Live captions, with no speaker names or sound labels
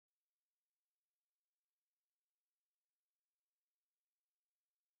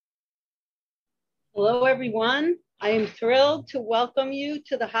Hello, everyone. I am thrilled to welcome you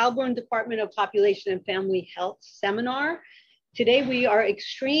to the Heilbrunn Department of Population and Family Health seminar. Today, we are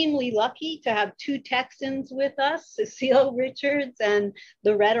extremely lucky to have two Texans with us, Cecile Richards and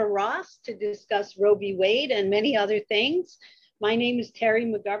Loretta J, to discuss Roe v. Wade and many other things. My name is Terry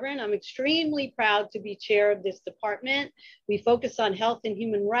McGovern. I'm extremely proud to be chair of this department. We focus on health and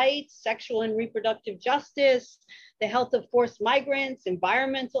human rights, sexual and reproductive justice, the health of forced migrants,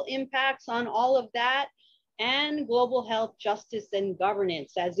 environmental impacts on all of that, and global health justice and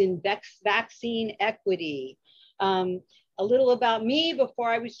governance, as in vaccine equity. A little about me. Before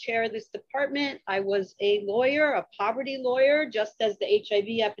I was chair of this department, I was a lawyer, a poverty lawyer, just as the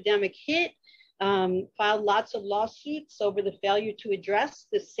HIV epidemic hit. Filed lots of lawsuits over the failure to address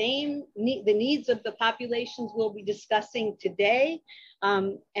the needs of the populations we'll be discussing today.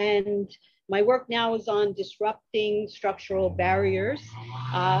 And my work now is on disrupting structural barriers.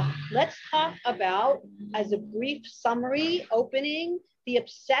 Let's talk about, as a brief summary opening, the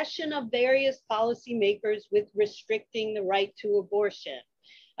obsession of various policymakers with restricting the right to abortion.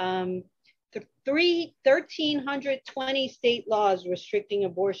 1,320 state laws restricting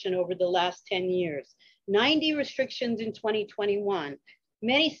abortion over the last 10 years, 90 restrictions in 2021.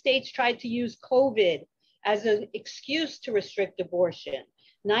 Many states tried to use COVID as an excuse to restrict abortion.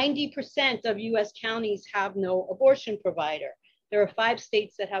 90% of US counties have no abortion provider. There are 5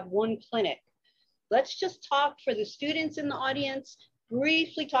 states that have 1 clinic. Let's just talk, for the students in the audience,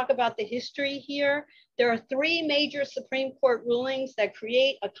 briefly talk about the history here. There are 3 major Supreme Court rulings that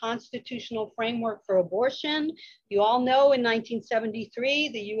create a constitutional framework for abortion. You all know in 1973,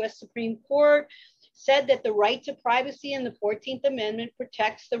 the US Supreme Court said that the right to privacy in the 14th Amendment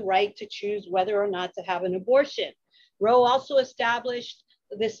protects the right to choose whether or not to have an abortion. Roe also established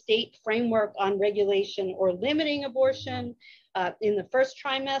the state framework on regulation or limiting abortion. In the first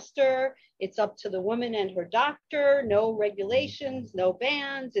trimester, it's up to the woman and her doctor, no regulations, no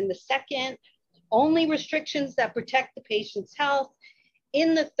bans. In the second, only restrictions that protect the patient's health.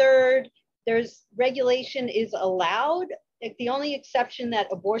 In the third, there's regulation is allowed. The only exception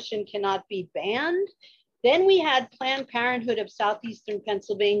that abortion cannot be banned. Then we had Planned Parenthood of Southeastern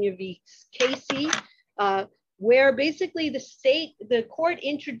Pennsylvania v. Casey, where basically the court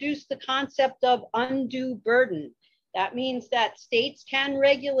introduced the concept of undue burden. That means that states can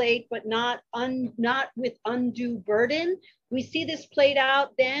regulate, but not with undue burden. We see this played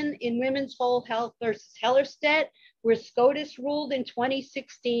out then in Women's Whole Health versus Hellerstedt, where SCOTUS ruled in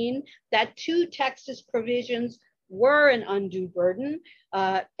 2016 that 2 Texas provisions were an undue burden,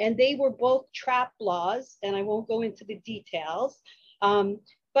 and they were both trap laws, and I won't go into the details.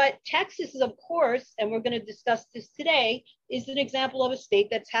 But Texas is, of course, and we're going to discuss this today, is an example of a state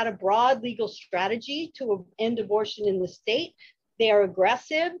that's had a broad legal strategy to end abortion in the state. They are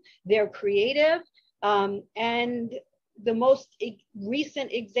aggressive, they're creative, and the most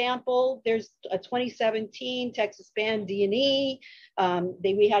recent example, there's a 2017 Texas ban D&E.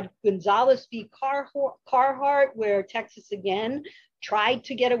 We had Gonzalez v. Carhart, where Texas again tried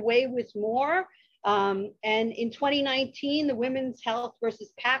to get away with more. And in 2019, the Women's Health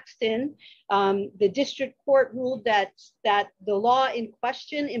versus Paxton, the district court ruled that the law in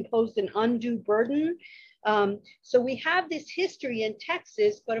question imposed an undue burden. So we have this history in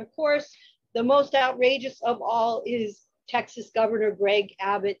Texas, but of course, the most outrageous of all is Texas Governor Greg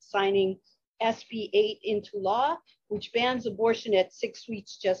Abbott signing SB 8 into law, which bans abortion at 6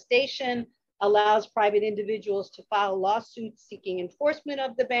 weeks gestation, allows private individuals to file lawsuits seeking enforcement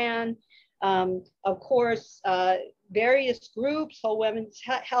of the ban. Of course, various groups, Whole Women's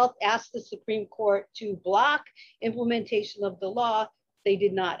Health, asked the Supreme Court to block implementation of the law. They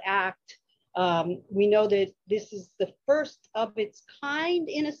did not act. We know that this is the first of its kind,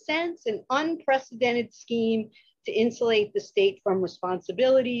 in a sense, an unprecedented scheme to insulate the state from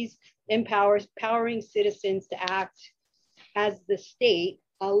responsibilities, empowering citizens to act as the state.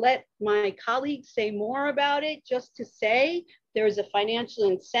 I'll let my colleagues say more about it. Just to say, there's a financial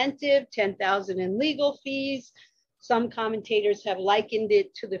incentive, $10,000 in legal fees. Some commentators have likened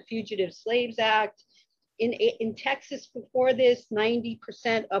it to the Fugitive Slaves Act. In Texas before this,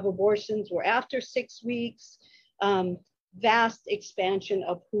 90% of abortions were after 6 weeks. Vast expansion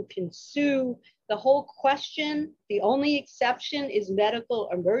of who can sue. The whole question, the only exception is medical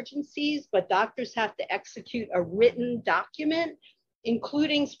emergencies, but doctors have to execute a written document,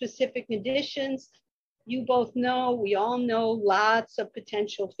 including specific conditions. You both know, we all know, lots of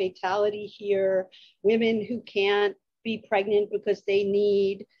potential fatality here. Women who can't be pregnant because they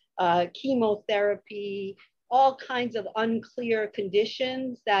need chemotherapy, all kinds of unclear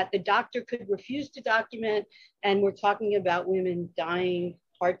conditions that the doctor could refuse to document. And we're talking about women dying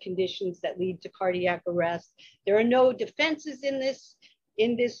heart conditions that lead to cardiac arrest. There are no defenses in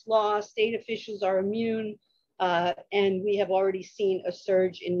this law. State officials are immune, and we have already seen a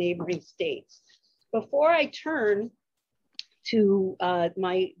surge in neighboring states. Before I turn to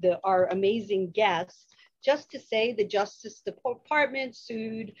our amazing guests, just to say the Justice Department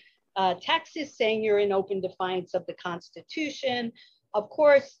sued Texas, saying you're in open defiance of the Constitution. Of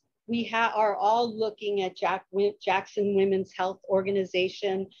course, we are all looking at Jackson Women's Health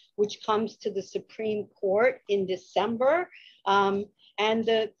Organization, which comes to the Supreme Court in December. And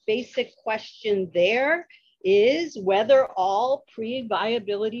the basic question there is whether all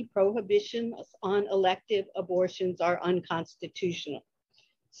pre-viability prohibitions on elective abortions are unconstitutional.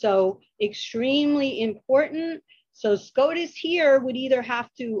 So extremely important. So SCOTUS here would either have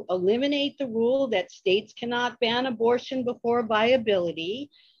to eliminate the rule that states cannot ban abortion before viability,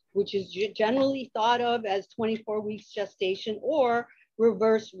 which is generally thought of as 24 weeks gestation, or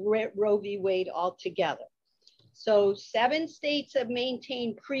reverse Roe v. Wade altogether. So 7 states have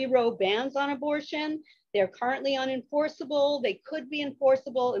maintained pre-Roe bans on abortion. They're currently unenforceable. They could be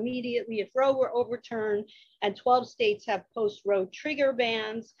enforceable immediately if Roe were overturned, and 12 states have post-Roe trigger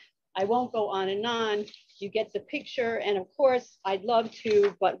bans. I won't go on and on. You get the picture. And of course, I'd love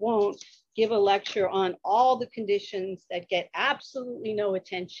to, but won't, give a lecture on all the conditions that get absolutely no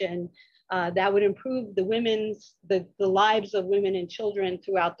attention that would improve the lives of women and children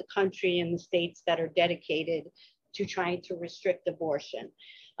throughout the country in the states that are dedicated to trying to restrict abortion.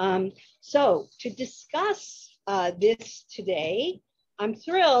 So to discuss this today, I'm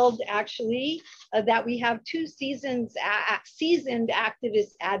thrilled actually that we have 2 seasoned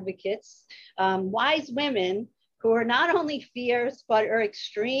activist advocates, wise women who are not only fierce, but are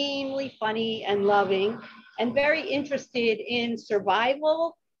extremely funny and loving and very interested in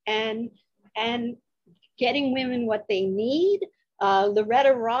survival and getting women what they need.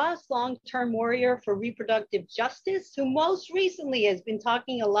 Loretta Ross, long-term warrior for reproductive justice, who most recently has been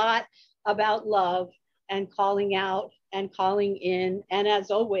talking a lot about love and calling out and calling in, and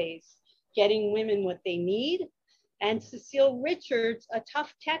as always, getting women what they need. And Cecile Richards, a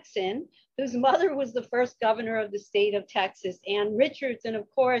tough Texan, whose mother was the first governor of the state of Texas, Ann Richards. And of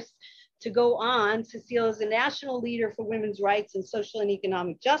course, to go on, Cecile is a national leader for women's rights and social and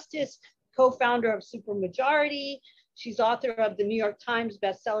economic justice, co-founder of Supermajority. She's author of the New York Times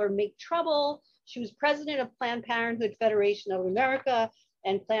bestseller, Make Trouble. She was president of Planned Parenthood Federation of America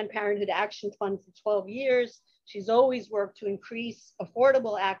and Planned Parenthood Action Fund for 12 years. She's always worked to increase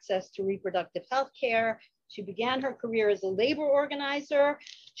affordable access to reproductive health care. She began her career as a labor organizer.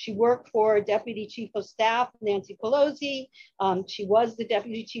 She worked for Deputy Chief of Staff Nancy Pelosi. She was the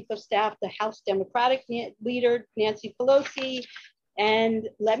Deputy Chief of Staff, the House Democratic leader, Nancy Pelosi. And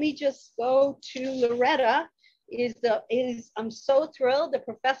let me just go to Loretta. I'm so thrilled, the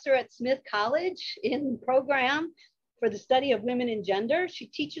professor at Smith College in the program for the study of women and gender. She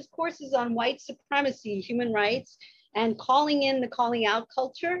teaches courses on white supremacy, human rights, and calling in the calling out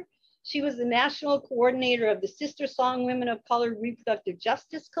culture. She was the national coordinator of the Sister Song Women of Color Reproductive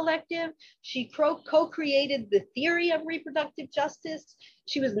Justice Collective. She co-created the theory of reproductive justice.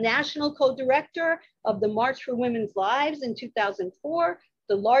 She was national co-director of the March for Women's Lives in 2004,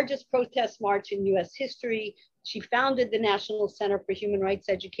 the largest protest march in US history. She founded the National Center for Human Rights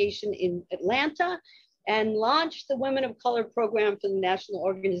Education in Atlanta and launched the Women of Color program for the National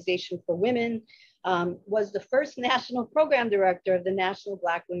Organization for Women, was the first national program director of the National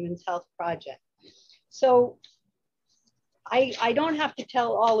Black Women's Health Project. So I don't have to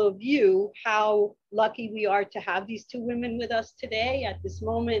tell all of you how lucky we are to have these 2 women with us today at this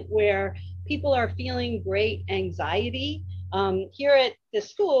moment where people are feeling great anxiety. Here at the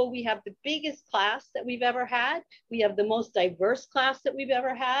school, we have the biggest class that we've ever had. We have the most diverse class that we've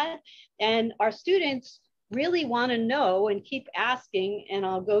ever had. And our students really want to know and keep asking, and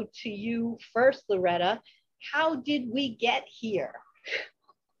I'll go to you first, Loretta, how did we get here?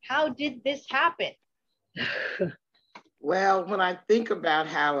 How did this happen? Well, when I think about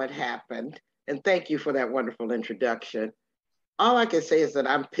how it happened, and thank you for that wonderful introduction, all I can say is that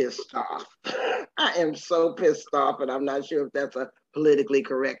I'm pissed off. I am so pissed off, and I'm not sure if that's a politically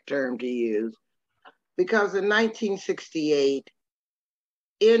correct term to use. Because in 1968,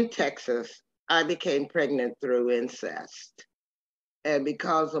 in Texas, I became pregnant through incest. And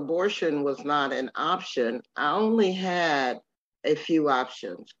because abortion was not an option, I only had a few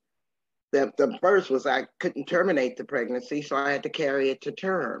options. The first was I couldn't terminate the pregnancy, so I had to carry it to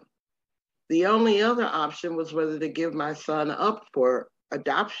term. The only other option was whether to give my son up for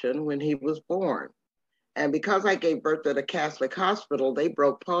adoption when he was born. And because I gave birth at a Catholic hospital, they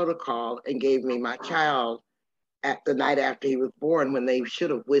broke protocol and gave me my child at the night after he was born when they should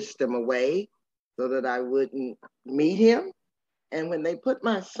have whisked him away so that I wouldn't meet him. And when they put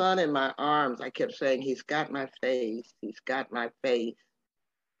my son in my arms, I kept saying, he's got my face, he's got my face.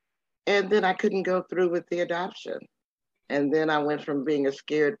 And then I couldn't go through with the adoption. And then I went from being a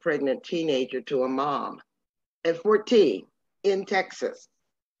scared pregnant teenager to a mom at 14 in Texas.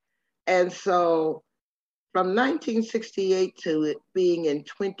 And so from 1968 to it being in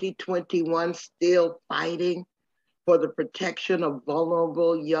 2021, still fighting for the protection of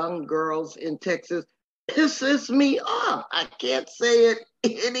vulnerable young girls in Texas pisses me off. I can't say it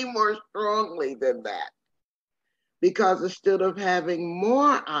any more strongly than that. Because instead of having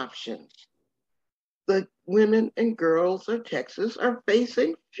more options, the women and girls of Texas are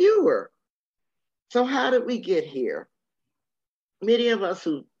facing fewer. So how did we get here? Many of us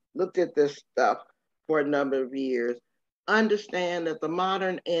who looked at this stuff for a number of years understand that the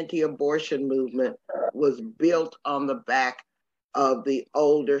modern anti-abortion movement was built on the back of the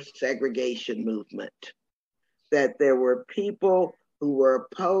older segregation movement. That there were people who were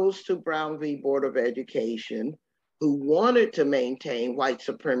opposed to Brown v. Board of Education, who wanted to maintain white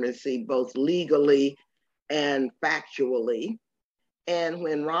supremacy both legally and factually. And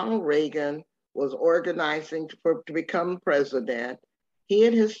when Ronald Reagan was organizing to become president, he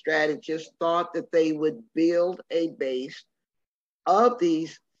and his strategists thought that they would build a base of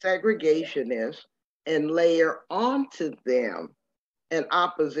these segregationists and layer onto them an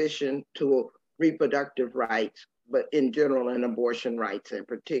opposition to reproductive rights, but in general, and abortion rights in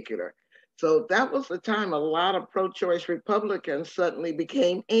particular. So that was the time a lot of pro-choice Republicans suddenly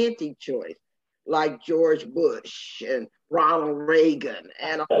became anti-choice, like George Bush and Ronald Reagan,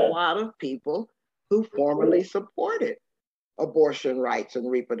 and a lot of people who formerly supported abortion rights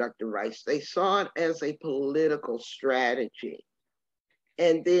and reproductive rights. They saw it as a political strategy.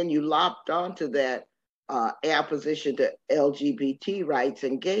 And then you lopped onto that opposition to LGBT rights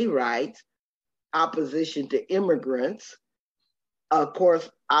and gay rights, opposition to immigrants, of course,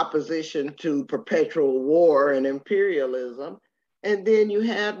 opposition to perpetual war and imperialism. And then you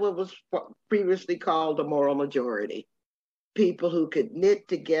had what was previously called a moral majority, people who could knit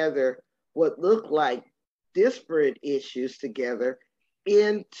together what looked like disparate issues together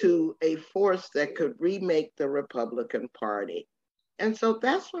into a force that could remake the Republican Party. And so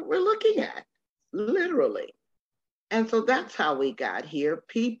that's what we're looking at, literally. And so that's how we got here.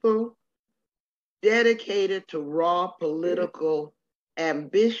 People dedicated to raw political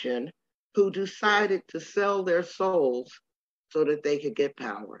ambition who decided to sell their souls so that they could get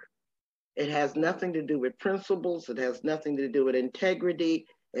power. It has nothing to do with principles. It has nothing to do with integrity.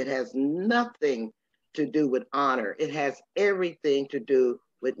 It has nothing to do with honor. It has everything to do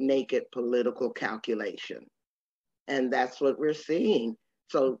with naked political calculation. And that's what we're seeing.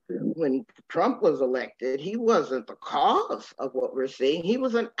 So when Trump was elected, he wasn't the cause of what we're seeing. He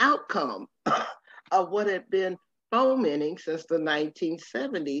was an outcome of what had been fomenting since the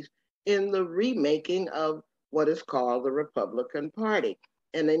 1970s in the remaking of what is called the Republican Party.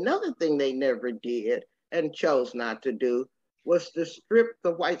 And another thing they never did and chose not to do was to strip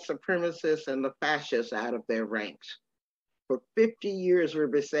the white supremacists and the fascists out of their ranks. For 50 years,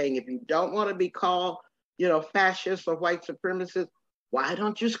 we've been saying, if you don't want to be called, fascists or white supremacists, why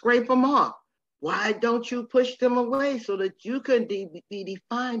don't you scrape them off? Why don't you push them away so that you can be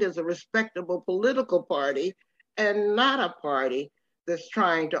defined as a respectable political party and not a party that's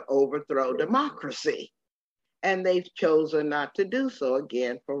trying to overthrow democracy? And they've chosen not to do so,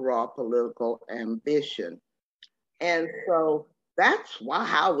 again, for raw political ambition. And so that's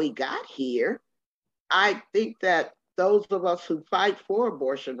how we got here. I think that those of us who fight for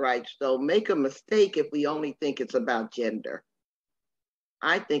abortion rights, though, make a mistake if we only think it's about gender.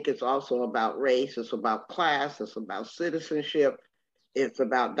 I think it's also about race, it's about class, it's about citizenship, it's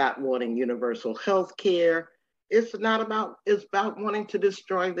about not wanting universal health care. It's about wanting to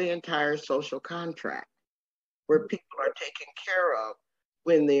destroy the entire social contract where people are taken care of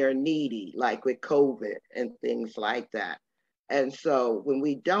when they are needy, like with COVID and things like that. And so when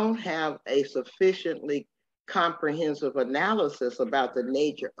we don't have a sufficiently comprehensive analysis about the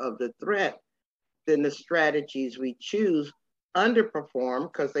nature of the threat, then the strategies we choose underperform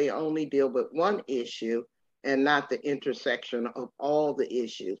because they only deal with one issue and not the intersection of all the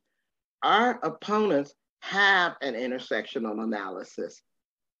issues. Our opponents have an intersectional analysis.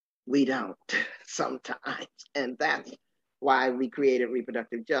 We don't sometimes. And that's why we created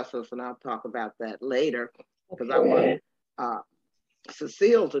reproductive justice. And I'll talk about that later because I want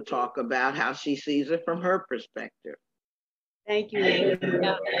Cecile to talk about how she sees it from her perspective. Thank you.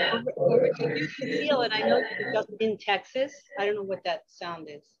 Yeah. Over to you, Cecile, and I know you're just in Texas. I don't know what that sound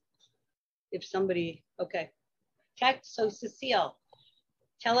is. If somebody, okay. text. So Cecile,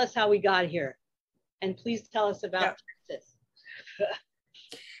 tell us how we got here. And please tell us about Texas.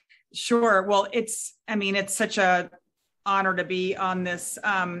 Sure. Well, it's such a honor to be on this,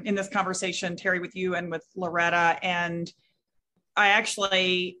 in this conversation, Terry, with you and with Loretta. And I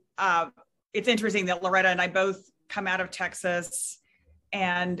actually, it's interesting that Loretta and I both come out of Texas,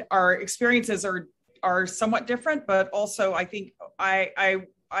 and our experiences are somewhat different, but also I think I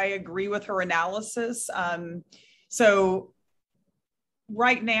agree with her analysis. So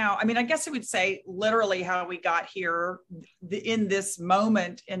right now, I guess I would say literally how we got here in this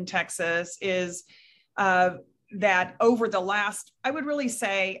moment in Texas is that over the last, I would really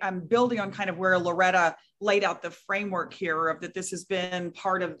say, I'm building on kind of where Loretta laid out the framework here of that this has been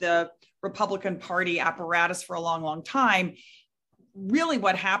part of the Republican Party apparatus for a long, long time. Really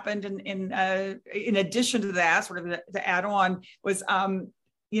what happened in addition to that, sort of the add on, was, in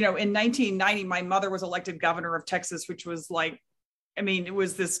 1990, my mother was elected governor of Texas, which was like, it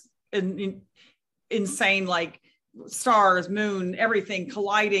was this insane, like stars, moon, everything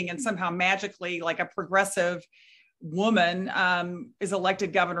colliding, and somehow magically, like a progressive woman is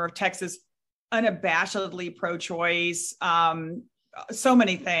elected governor of Texas, unabashedly pro-choice, so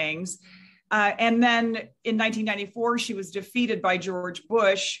many things. And then in 1994, she was defeated by George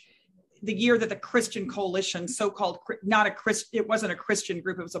Bush, the year that the Christian Coalition, so-called, it wasn't a Christian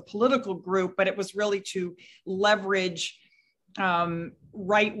group, it was a political group, but it was really to leverage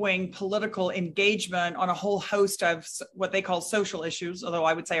right-wing political engagement on a whole host of what they call social issues, although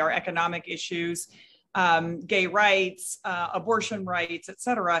I would say are economic issues, gay rights, abortion rights, et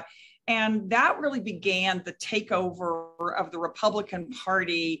cetera. And that really began the takeover of the Republican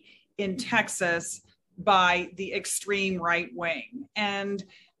Party in Texas by the extreme right wing. And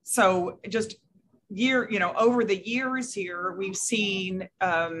so just over the years here, we've seen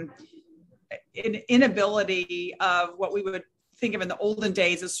an inability of what we would think of in the olden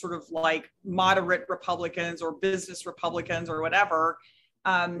days as sort of like moderate Republicans or business Republicans or whatever.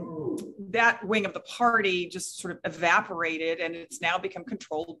 That wing of the party just sort of evaporated, and it's now become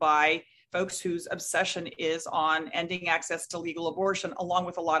controlled by folks whose obsession is on ending access to legal abortion, along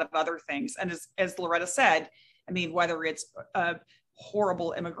with a lot of other things. And as Loretta said, whether it's a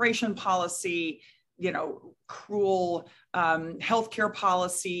horrible immigration policy, cruel healthcare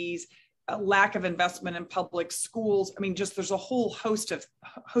policies, a lack of investment in public schools. Just there's a whole host of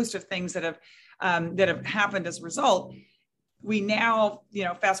things that have happened as a result. We now,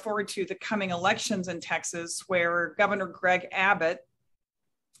 fast forward to the coming elections in Texas, where Governor Greg Abbott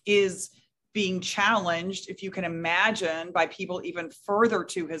is being challenged, if you can imagine, by people even further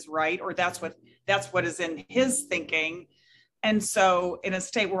to his right, or that's what is in his thinking. And so in a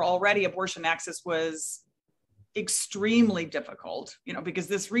state where already abortion access was extremely difficult, because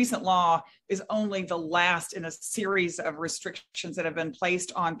this recent law is only the last in a series of restrictions that have been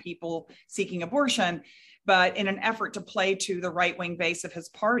placed on people seeking abortion. But in an effort to play to the right-wing base of his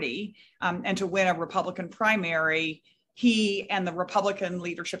party and to win a Republican primary, he and the Republican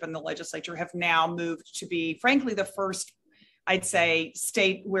leadership in the legislature have now moved to be, frankly, the first, I'd say,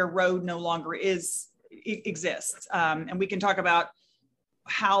 state where Roe no longer exists. And we can talk about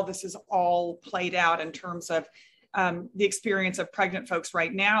how this is all played out in terms of the experience of pregnant folks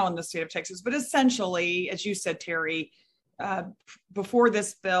right now in the state of Texas. But essentially, as you said, Terry, before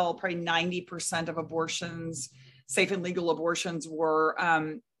this bill, probably 90% of abortions, safe and legal abortions, were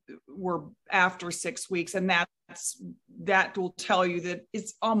after 6 weeks. And that will tell you that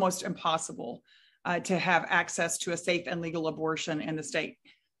it's almost impossible to have access to a safe and legal abortion in the state.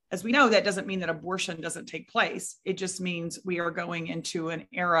 As we know, that doesn't mean that abortion doesn't take place. It just means we are going into an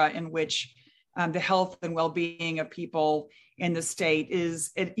era in which the health and well-being of people in the state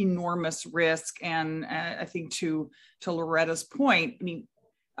is at enormous risk. And I think to Loretta's point,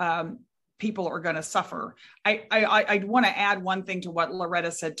 people are going to suffer. I want to add one thing to what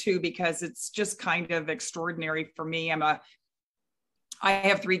Loretta said too, because it's just kind of extraordinary for me. I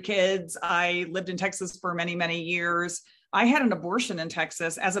have 3 kids. I lived in Texas for many, many years. I had an abortion in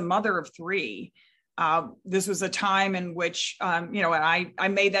Texas as a mother of 3. This was a time in which, I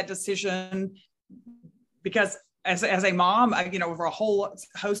made that decision because as a mom, over a whole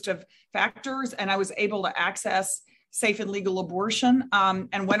host of factors, and I was able to access safe and legal abortion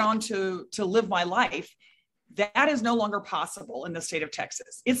and went on to live my life. That is no longer possible in the state of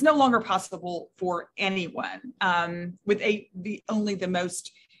Texas. It's no longer possible for anyone with only the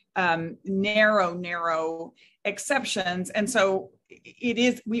most narrow exceptions. And so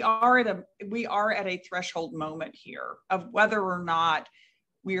we are at a threshold moment here of whether or not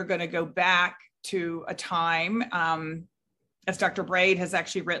we are going to go back to a time, as Dr. Braid has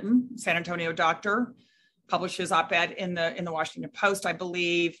actually written, San Antonio doctor, published his op-ed in the Washington Post, I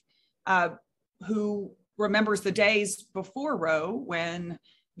believe, who remembers the days before Roe when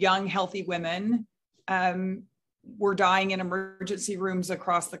young, healthy women were dying in emergency rooms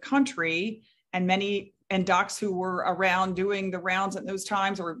across the country, and docs who were around doing the rounds at those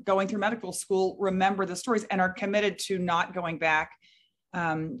times or going through medical school remember the stories and are committed to not going back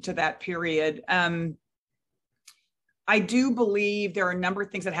to that period. I do believe there are a number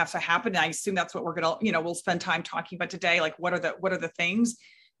of things that have to happen. And I assume that's what we're gonna, we'll spend time talking about today. Like, what are the things?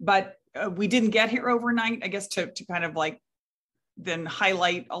 But we didn't get here overnight. I guess to kind of like then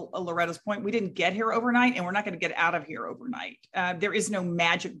highlight Loretta's point, we didn't get here overnight, and we're not going to get out of here overnight. There is no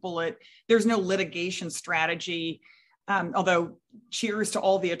magic bullet. There's no litigation strategy. Although, cheers to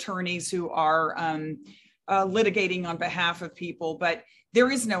all the attorneys who are litigating on behalf of people, but there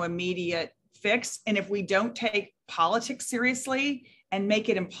is no immediate fix. And if we don't take politics seriously and make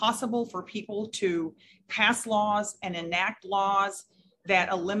it impossible for people to pass laws and enact laws that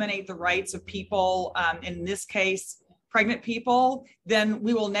eliminate the rights of people, in this case, pregnant people, then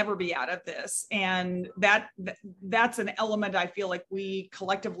we will never be out of this. And that's an element I feel like we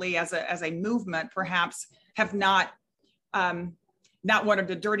collectively as a movement perhaps have not wanted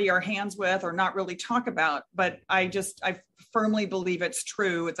to dirty our hands with or not really talk about. But I firmly believe it's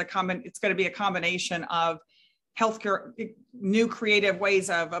true. It's going to be a combination of healthcare, new creative ways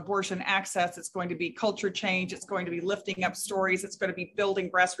of abortion access. It's going to be culture change. It's going to be lifting up stories. It's going to be building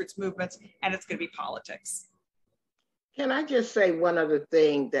grassroots movements, and it's going to be politics. Can I just say one other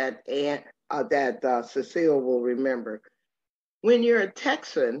thing that Cecile will remember? When you're a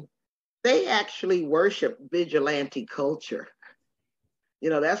Texan, they actually worship vigilante culture.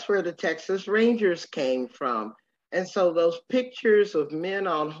 That's where the Texas Rangers came from. And so those pictures of men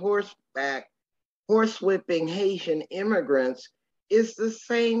on horseback, horsewhipping Haitian immigrants is the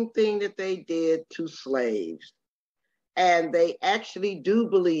same thing that they did to slaves. And they actually do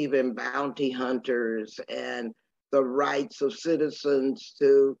believe in bounty hunters and the rights of citizens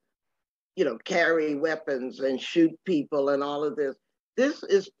to, carry weapons and shoot people and all of this. This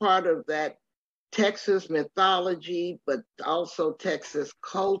is part of that Texas mythology, but also Texas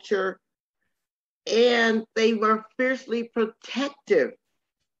culture. And they were fiercely protective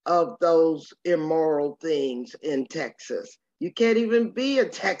of those immoral things in Texas. You can't even be a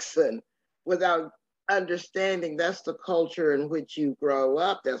Texan without understanding that's the culture in which you grow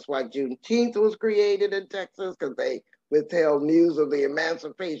up. That's why Juneteenth was created in Texas, because they withheld news of the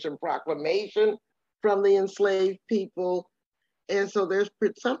Emancipation Proclamation from the enslaved people. And so there's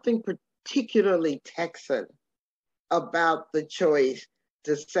something particularly Texan about the choice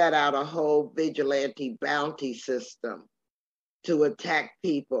to set out a whole vigilante bounty system to attack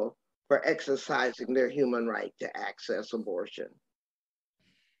people for exercising their human right to access abortion.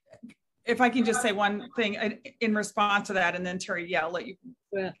 If I can just say one thing in response to that, and then Terry, I'll let you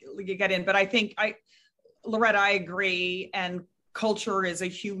get in. But I think Loretta, I agree, and culture is a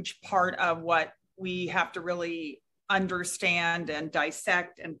huge part of what we have to really understand and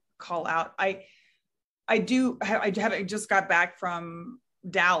dissect and call out. I just got back from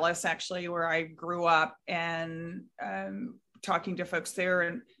Dallas, actually, where I grew up, and talking to folks there,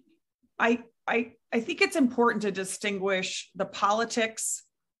 and I think it's important to distinguish the politics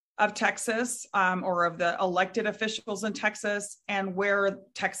of Texas, or of the elected officials in Texas, and where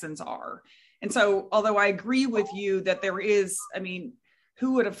Texans are. And so, although I agree with you that there is,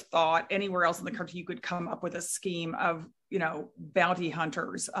 who would have thought anywhere else in the country you could come up with a scheme of, bounty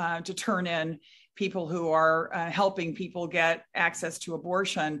hunters to turn in people who are helping people get access to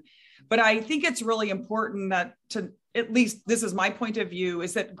abortion. But I think it's really important that, to at least this is my point of view,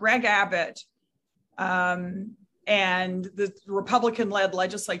 is that Greg Abbott and the Republican-led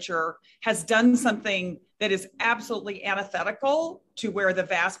legislature has done something that is absolutely antithetical to where the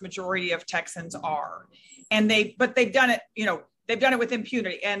vast majority of Texans are. And they've done it, they've done it with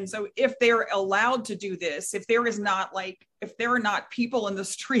impunity. And so if they're allowed to do this, if there are not people in the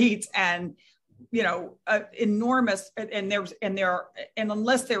streets and enormous, and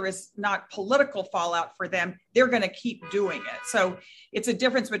unless there is not political fallout for them, they're going to keep doing it. So it's a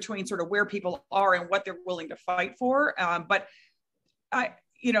difference between sort of where people are and what they're willing to fight for. But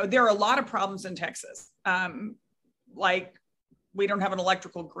there are a lot of problems in Texas. Like, we don't have an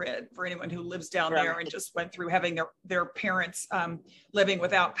electrical grid for anyone who lives down there and just went through having their parents living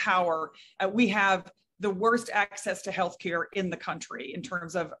without power. We have the worst access to healthcare in the country in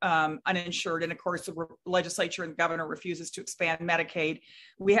terms of uninsured. And of course, the legislature and the governor refuses to expand Medicaid.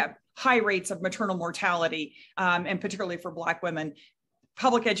 We have high rates of maternal mortality, and particularly for Black women.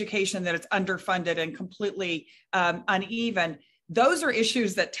 Public education that is underfunded and completely uneven. those are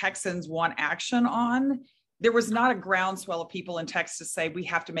issues that Texans want action on. There was not a groundswell of people in Texas say we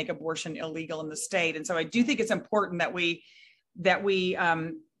have to make abortion illegal in the state. And so I do think it's important that we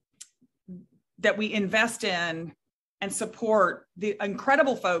invest in and support the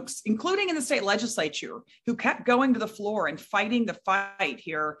incredible folks, including in the state legislature, who kept going to the floor and fighting the fight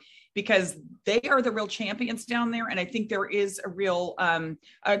here, because they are the real champions down there. And I think there is a real an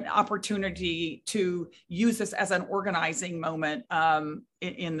opportunity to use this as an organizing moment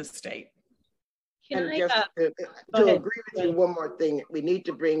in the state. And just to agree with you, one more thing, we need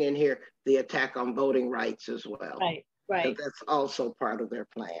to bring in here the attack on voting rights as well. Right. That's also part of their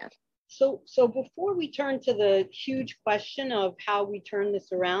plan. So before we turn to the huge question of how we turn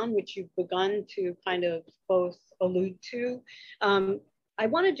this around, which you've begun to kind of both allude to, I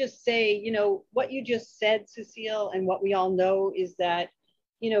want to just say, you know, what you just said, Cecile, and what we all know is that,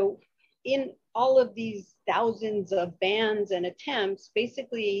 you know, in all of these thousands of bans and attempts,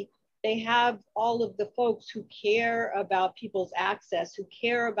 basically, they have all of the folks who care about people's access, who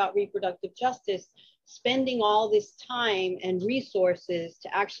care about reproductive justice, spending all this time and resources to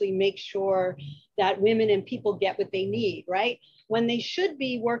actually make sure that women and people get what they need, right? When they should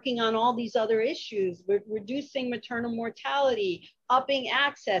be working on all these other issues, reducing maternal mortality, upping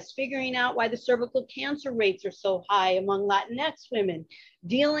access, figuring out why the cervical cancer rates are so high among Latinx women,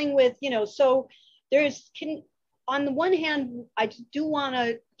 dealing with, you know, so on the one hand, I do want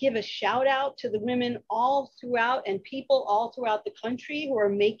to give a shout out to the women all throughout and people all throughout the country who are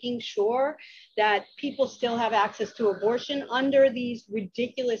making sure that people still have access to abortion under these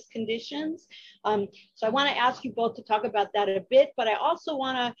ridiculous conditions. So I want to ask you both to talk about that a bit, but I also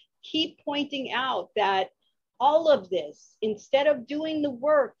want to keep pointing out that all of this, instead of doing the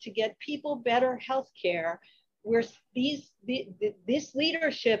work to get people better health care, this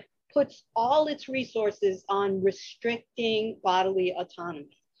leadership puts all its resources on restricting bodily autonomy,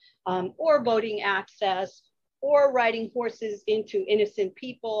 or voting access, or riding horses into innocent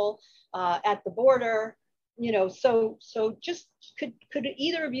people at the border. You know, so just could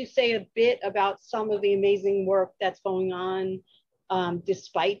either of you say a bit about some of the amazing work that's going on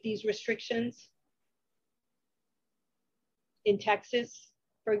despite these restrictions in Texas,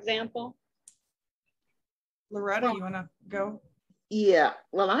 for example? Loretta, you want to go? Yeah,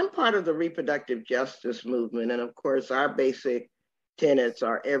 well, I'm part of the reproductive justice movement. And of course, our basic tenets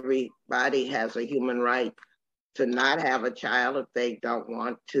are everybody has a human right to not have a child if they don't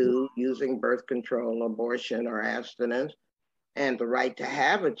want to, using birth control, abortion, or abstinence, and the right to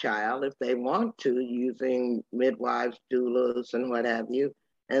have a child if they want to, using midwives, doulas, and what have you.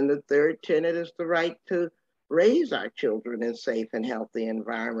 And the third tenet is the right to raise our children in safe and healthy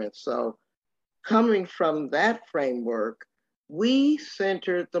environments. So coming from that framework, we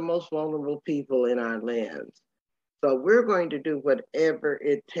centered the most vulnerable people in our lands. So we're going to do whatever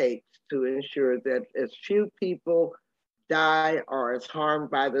it takes to ensure that as few people die or is harmed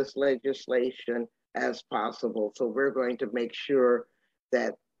by this legislation as possible. So we're going to make sure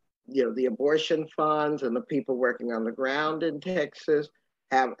that, you know, the abortion funds and the people working on the ground in Texas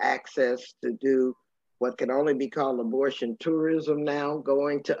have access to do what can only be called abortion tourism now,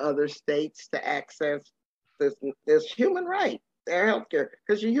 going to other states to access this human right, their healthcare,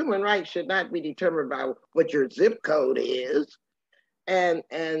 because your human right should not be determined by what your zip code is. And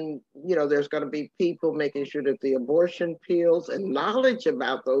you know, there's going to be people making sure that the abortion pills and knowledge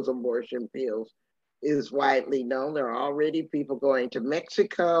about those abortion pills is widely known. There are already people going to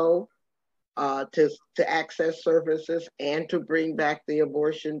Mexico to access services and to bring back the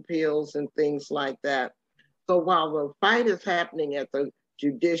abortion pills and things like that. So while the fight is happening at the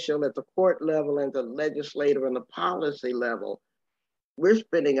judicial, at the court level, and the legislative and the policy level, we're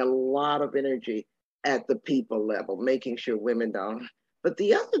spending a lot of energy at the people level, making sure women don't. But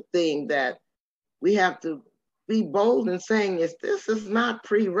the other thing that we have to be bold in saying is this is not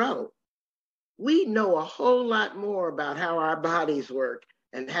pre-Roe. We know a whole lot more about how our bodies work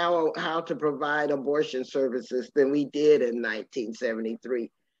and how to provide abortion services than we did in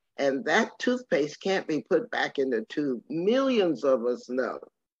 1973. And that toothpaste can't be put back in the tube. Millions of us know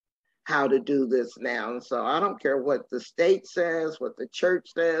how to do this now. And so I don't care what the state says, what the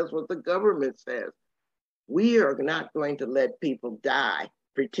church says, what the government says. We are not going to let people die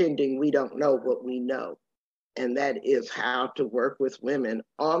pretending we don't know what we know. And that is how to work with women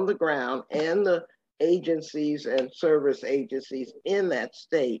on the ground and the agencies and service agencies in that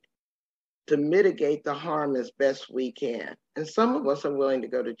state to mitigate the harm as best we can. And some of us are willing to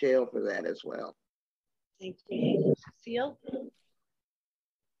go to jail for that as well. Thank you. Cecile?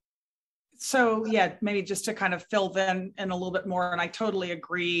 So yeah, maybe just to kind of fill them in a little bit more, and I totally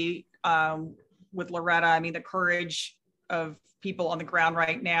agree with Loretta. I mean, the courage of people on the ground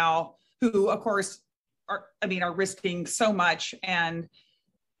right now who, of course, are risking so much, and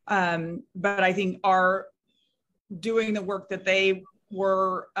but I think are doing the work that they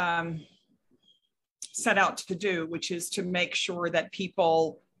were set out to do, which is to make sure that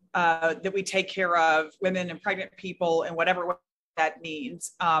people, that we take care of women and pregnant people and whatever that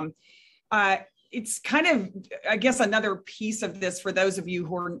means. It's kind of, I guess, another piece of this for those of you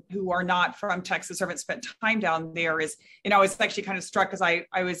who are not from Texas or haven't spent time down there is, I was actually kind of struck because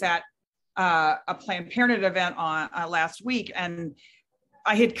I was at a Planned Parenthood event on last week, and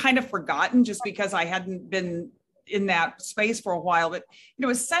I had kind of forgotten just because I hadn't been in that space for a while, but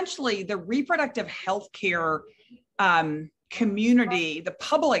essentially the reproductive health care community, the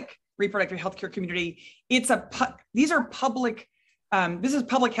public reproductive health care community, these are public. This is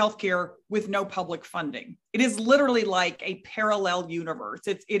public health care with no public funding. It is literally like a parallel universe.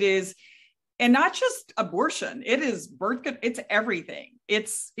 It is, and not just abortion. It is birth. It's everything.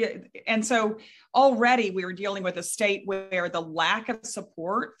 And so already we are dealing with a state where the lack of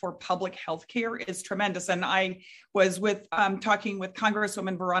support for public health care is tremendous. And I was talking with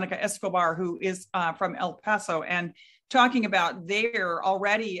Congresswoman Veronica Escobar, who is from El Paso, and talking about there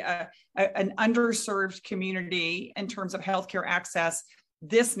already an underserved community in terms of healthcare access.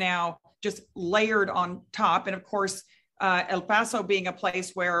 This now just layered on top. And of course, El Paso being a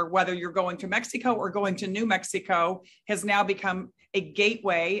place where whether you're going to Mexico or going to New Mexico has now become a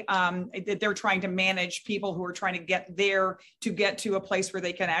gateway that they're trying to manage people who are trying to get there to get to a place where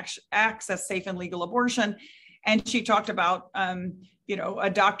they can access safe and legal abortion. And she talked about, a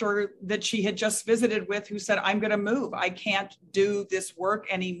doctor that she had just visited with who said, I'm going to move. I can't do this work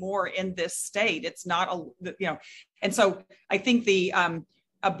anymore in this state. It's not, and so I think the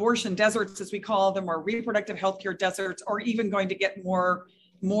abortion deserts, as we call them, or reproductive healthcare deserts, are even going to get more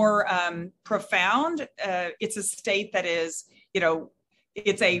profound. It's a state that is,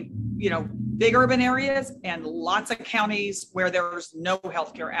 it's a, big urban areas and lots of counties where there's no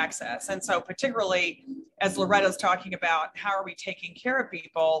healthcare access. And so particularly as Loretta's talking about, how are we taking care of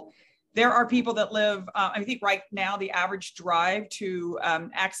people? There are people that live, I think right now, the average drive to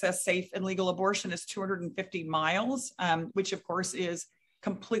access safe and legal abortion is 250 miles, which of course is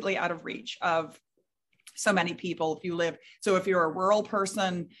completely out of reach of so many people. If you're a rural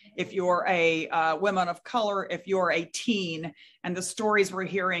person, if you're a woman of color, if you're a teen, and the stories we're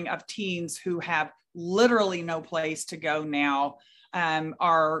hearing of teens who have literally no place to go now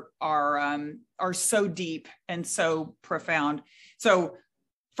are so deep and so profound. So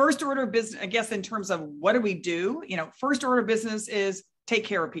first order of business, I guess, in terms of what do we do, first order of business is take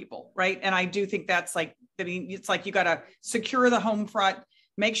care of people, right? And I do think that's it's like you got to secure the home front,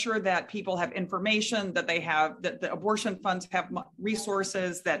 make sure that people have information, that the abortion funds have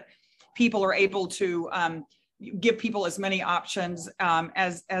resources, that people are able to give people as many options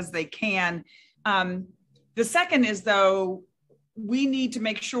as they can. The second is, though, we need to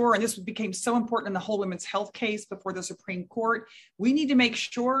make sure, and this became so important in the whole women's health case before the Supreme Court, we need to make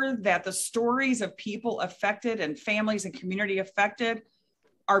sure that the stories of people affected and families and community affected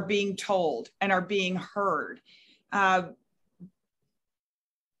are being told and are being heard. And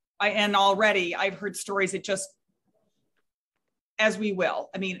already I've heard stories that just, as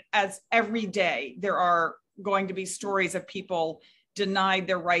every day, there are going to be stories of people denied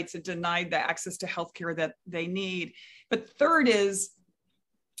their rights and denied the access to healthcare that they need. But third is,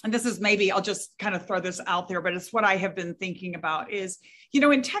 and this is maybe, I'll just kind of throw this out there, but it's what I have been thinking about is,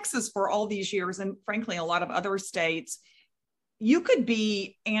 in Texas for all these years, and frankly, a lot of other states, you could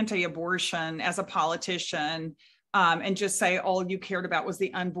be anti-abortion as a politician and just say all you cared about was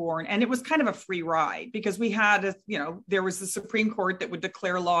the unborn. And it was kind of a free ride because we had, there was the Supreme Court that would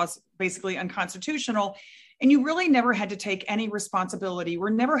declare laws basically unconstitutional. And you really never had to take any responsibility. We're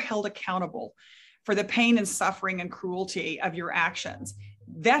never held accountable for the pain and suffering and cruelty of your actions.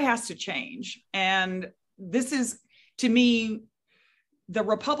 That has to change. And this is, to me, the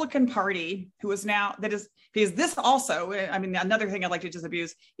Republican Party, who is now, because this also, another thing I'd like to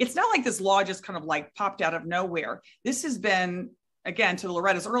disabuse, it's not like this law just kind of popped out of nowhere. This has been, again, to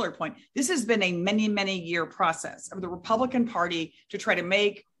Loretta's earlier point, this has been a many, many year process of the Republican Party to try to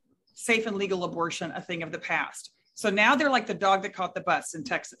make safe and legal abortion a thing of the past. So now they're like the dog that caught the bus in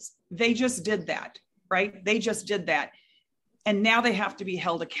Texas. They just did that, right? They just did that. And now they have to be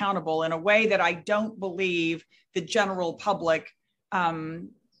held accountable in a way that I don't believe the general public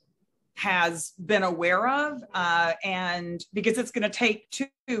has been aware of. And because it's going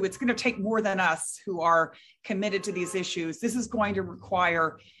to take more than us who are committed to these issues. This is going to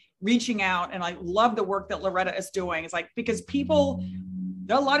require reaching out. And I love the work that Loretta is doing. It's because the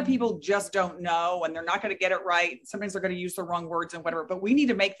a lot of people just don't know, and they're not going to get it right. Sometimes they're going to use the wrong words and whatever, but we need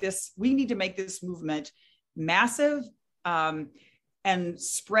to make this movement massive and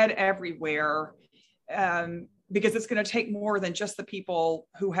spread everywhere, because it's going to take more than just the people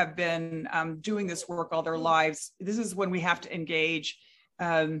who have been doing this work all their lives. This is when we have to engage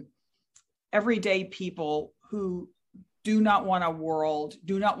everyday people who do not want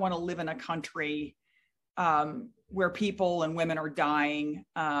to live in a country where people and women are dying.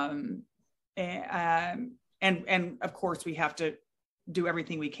 And of course, we have to do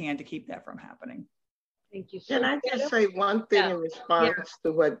everything we can to keep that from happening. Thank you. Can I just say one thing in response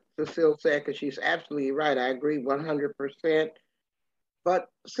to what Cecile said, because she's absolutely right. I agree 100%. But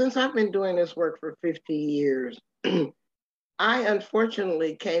since I've been doing this work for 50 years, I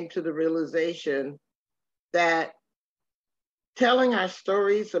unfortunately came to the realization that telling our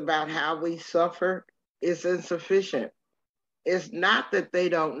stories about how we suffer is insufficient. It's not that they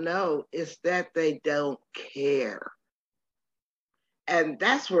don't know, it's that they don't care. And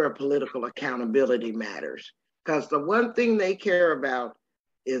that's where political accountability matters, because the one thing they care about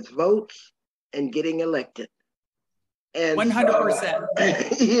is votes and getting elected. And 100%.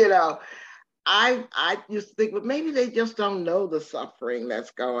 So, you know, I used to think, well, maybe they just don't know the suffering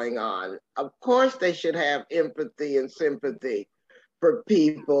that's going on. Of course, they should have empathy and sympathy for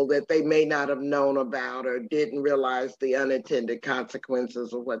people that they may not have known about or didn't realize the unintended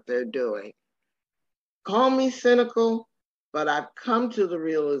consequences of what they're doing. Call me cynical, but I've come to the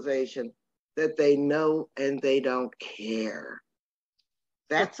realization that they know and they don't care.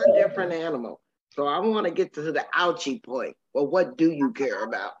 That's a different animal. So I want to get to the ouchie point. Well, what do you care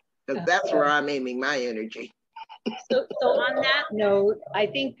about? Because that's where I'm aiming my energy. So on that note, I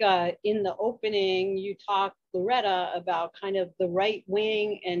think in the opening, you talked, Loretta, about kind of the right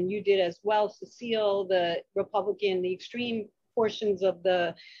wing, and you did as well, Cecile, the Republican, the extreme portions of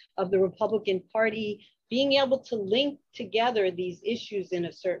the Republican Party, being able to link together these issues in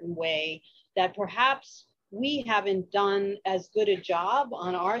a certain way that perhaps we haven't done as good a job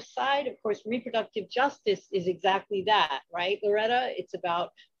on our side. Of course, reproductive justice is exactly that, right, Loretta? It's about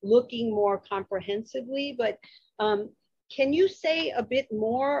looking more comprehensively, but can you say a bit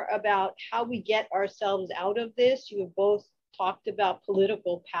more about how we get ourselves out of this? You have both talked about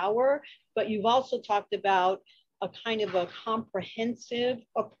political power, but you've also talked about a kind of a comprehensive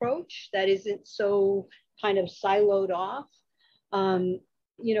approach that isn't so kind of siloed off,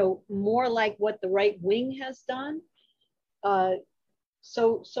 you know, more like what the right wing has done.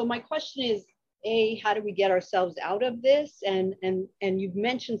 So my question is, A, how do we get ourselves out of this? And you've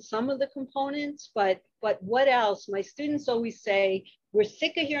mentioned some of the components, but what else? My students always say, we're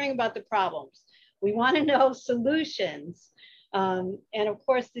sick of hearing about the problems. We want to know solutions. And of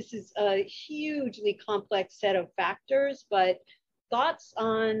course, this is a hugely complex set of factors, but thoughts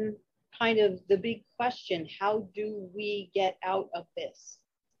on kind of the big question, how do we get out of this?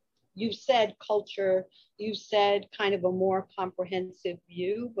 You've said culture, you've said kind of a more comprehensive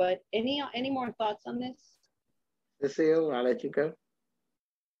view, but any more thoughts on this? Cecile, I'll let you go.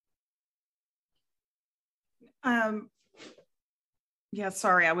 Yeah,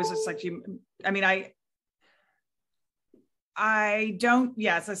 sorry, I was just like you. I mean, I don't,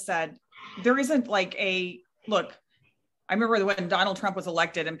 yeah, as I said, there isn't like look, I remember when Donald Trump was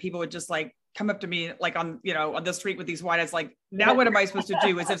elected and people would just like come up to me like on the street with these wide eyes, like, now what am I supposed to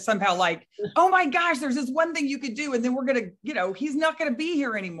do? As if somehow like, oh my gosh, there's this one thing you could do and then we're going to, he's not going to be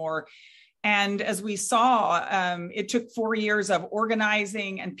here anymore. And as we saw, it took 4 years of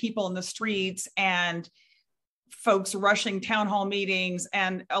organizing and people in the streets and folks rushing town hall meetings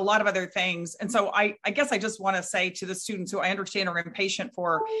and a lot of other things. And so I guess I just want to say to the students who I understand are impatient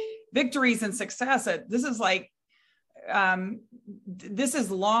for victories and success, that this is like, this is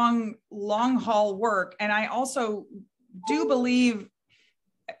long haul work. And I also do believe,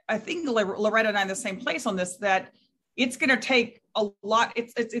 I think Loretta and I are in the same place on this, that it's going to take a lot.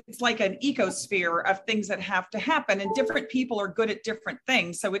 It's like an ecosphere of things that have to happen, and different people are good at different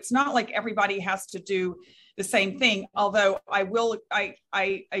things. So it's not like everybody has to do the same thing. Although I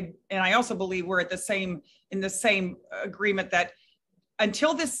also believe we're in the same agreement that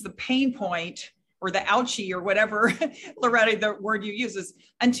until this is the pain point or the ouchie or whatever, Loretta, the word you use is,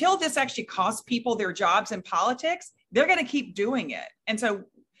 until this actually costs people their jobs in politics, they're going to keep doing it. And so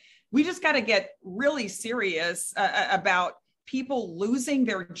we just got to get really serious about people losing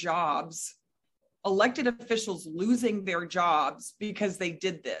their jobs, elected officials losing their jobs because they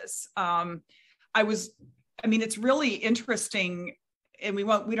did this. It's really interesting, and we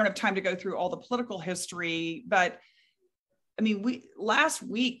don't have time to go through all the political history, but last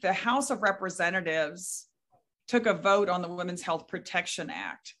week, the House of Representatives took a vote on the Women's Health Protection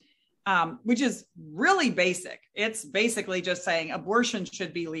Act, which is really basic. It's basically just saying abortion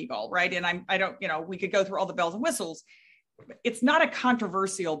should be legal, right? And I don't, we could go through all the bells and whistles. It's not a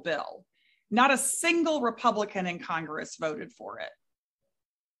controversial bill. Not a single Republican in Congress voted for it.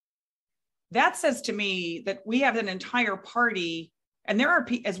 That says to me that we have an entire party, and there are,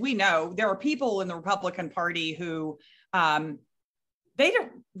 as we know, there are people in the Republican Party who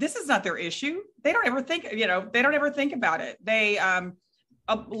this is not their issue. They don't ever think, they don't ever think about it. They, a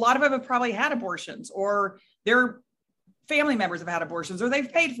lot of them have probably had abortions, or their family members have had abortions, or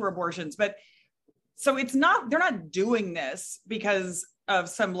they've paid for abortions. But so they're not doing this because of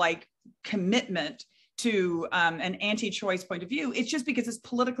some commitment to an anti-choice point of view. It's just because it's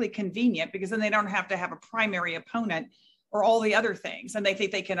politically convenient, because then they don't have to have a primary opponent or all the other things, and they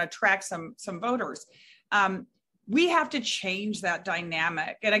think they can attract some voters. We have to change that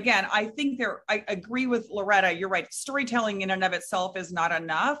dynamic. And again, I agree with Loretta. You're right. Storytelling in and of itself is not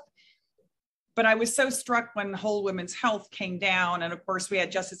enough. But I was so struck when whole women's health came down. And of course, we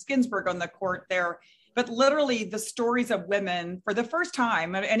had Justice Ginsburg on the court there. But literally the stories of women, for the first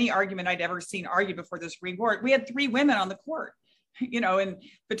time of any argument I'd ever seen argued before the Supreme Court, we had 3 women on the court, and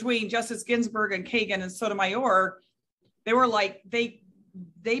between Justice Ginsburg and Kagan and Sotomayor, they were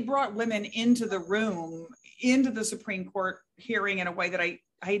they brought women into the room, into the Supreme Court hearing in a way that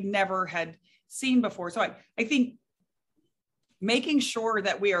I never had seen before. So I think making sure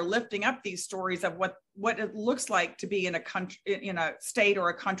that we are lifting up these stories of what it looks like to be in a country, in a state or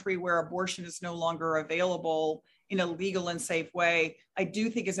a country where abortion is no longer available in a legal and safe way, I do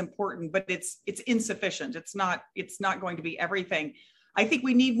think is important, but it's insufficient. It's not going to be everything. I think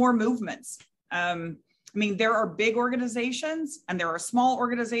we need more movements. There are big organizations and there are small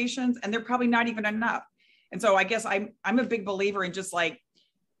organizations, and they're probably not even enough. And so I guess I'm a big believer in just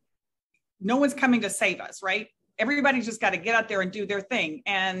no one's coming to save us, right? Everybody's just got to get out there and do their thing.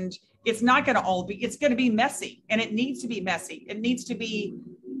 And it's not going to it's going to be messy, and it needs to be messy. It needs to be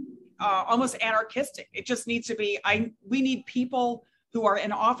almost anarchistic. It just needs to be, we need people who are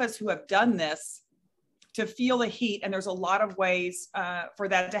in office who have done this to feel the heat. And there's a lot of ways for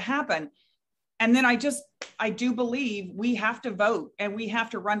that to happen. And then I do believe we have to vote and we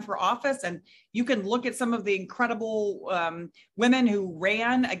have to run for office. And you can look at some of the incredible women who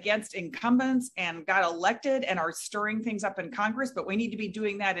ran against incumbents and got elected and are stirring things up in Congress, but we need to be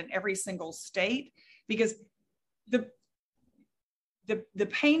doing that in every single state, because the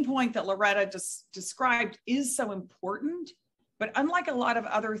pain point that Loretta just described is so important. But unlike a lot of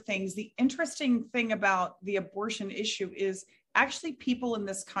other things, the interesting thing about the abortion issue is actually people in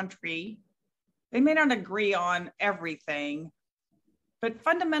this country, they may not agree on everything, but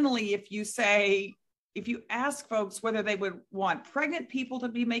fundamentally, if you ask folks whether they would want pregnant people to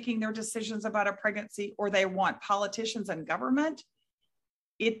be making their decisions about a pregnancy, or they want politicians and government,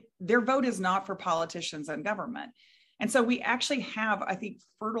 their vote is not for politicians and government. And so we actually have, I think,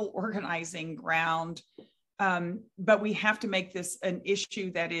 fertile organizing ground, but we have to make this an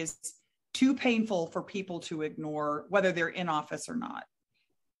issue that is too painful for people to ignore, whether they're in office or not.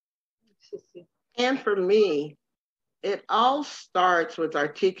 And for me, it all starts with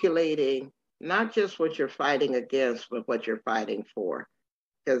articulating not just what you're fighting against, but what you're fighting for.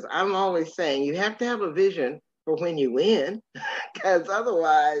 Because I'm always saying you have to have a vision for when you win, because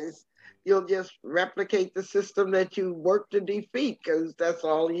otherwise you'll just replicate the system that you work to defeat, because that's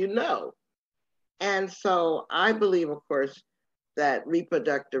all you know. And so I believe, of course, that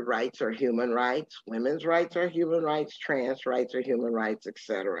reproductive rights are human rights, women's rights are human rights, trans rights are human rights,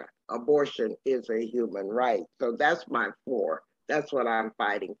 etc. Abortion is a human right. So that's my floor. That's what I'm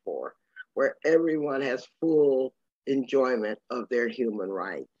fighting for, where everyone has full enjoyment of their human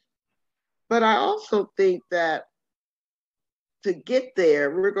rights. But I also think that to get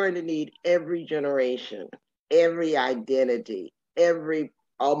there, we're going to need every generation, every identity,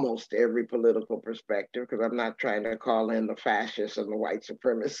 almost every political perspective, because I'm not trying to call in the fascists and the white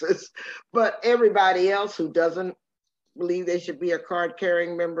supremacists, but everybody else who doesn't believe they should be a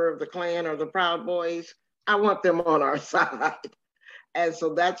card-carrying member of the Klan or the Proud Boys, I want them on our side. And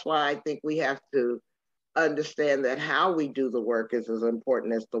so that's why I think we have to understand that how we do the work is as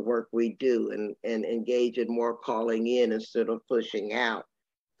important as the work we do, and engage in more calling in instead of pushing out,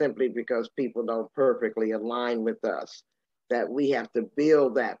 simply because people don't perfectly align with us. That we have to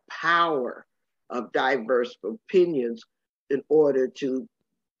build that power of diverse opinions in order to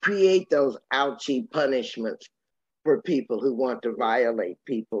create those ouchie punishments for people who want to violate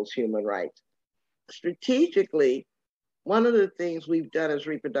people's human rights. Strategically, one of the things we've done as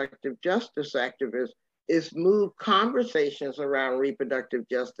reproductive justice activists is move conversations around reproductive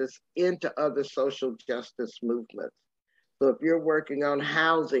justice into other social justice movements. So if you're working on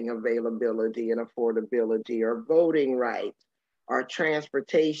housing availability and affordability, or voting rights, or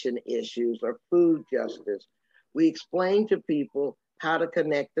transportation issues, or food justice, we explain to people how to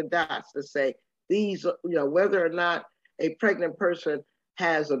connect the dots to say, these, whether or not a pregnant person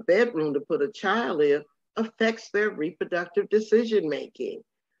has a bedroom to put a child in affects their reproductive decision making,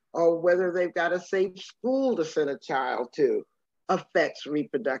 or whether they've got a safe school to send a child to affects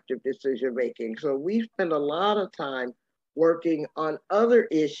reproductive decision making. So we spend a lot of time working on other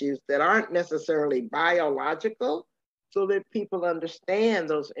issues that aren't necessarily biological, so that people understand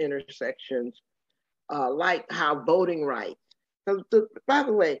those intersections, like how voting rights. By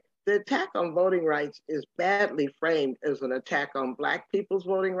the way, the attack on voting rights is badly framed as an attack on Black people's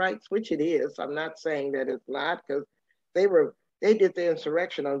voting rights, which it is. I'm not saying that it's not, because they did the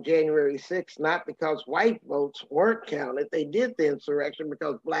insurrection on January 6th, not because white votes weren't counted. They did the insurrection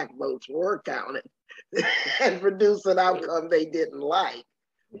because Black votes were counted and produced an outcome they didn't like.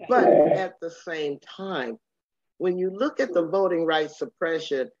 But at the same time, when you look at the voting rights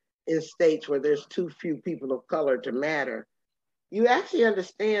suppression in states where there's too few people of color to matter, you actually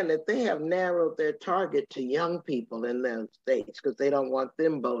understand that they have narrowed their target to young people in those states because they don't want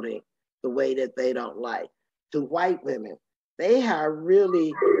them voting the way that they don't like. To white women, they are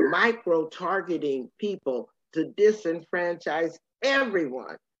really micro-targeting people to disenfranchise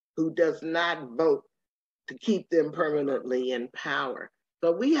everyone who does not vote to keep them permanently in power.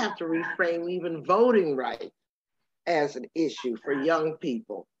 So we have to reframe even voting rights as an issue for young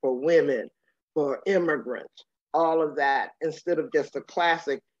people, for women, for immigrants, all of that, instead of just a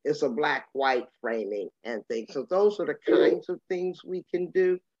classic, it's a Black-white framing and things. So those are the kinds of things we can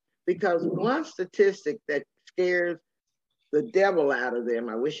do, because one statistic that scares the devil out of them,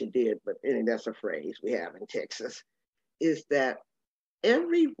 I wish it did, but that's a phrase we have in Texas, is that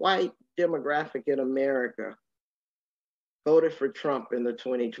every white demographic in America voted for Trump in the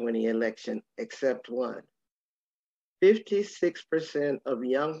 2020 election, except one. 56% of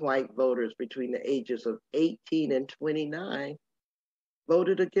young white voters between the ages of 18 and 29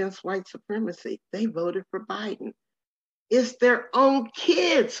 voted against white supremacy. They voted for Biden. It's their own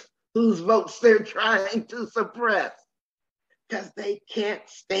kids whose votes they're trying to suppress because they can't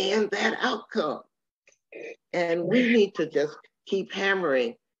stand that outcome. And we need to just keep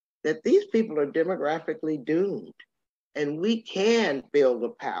hammering that these people are demographically doomed, and we can build the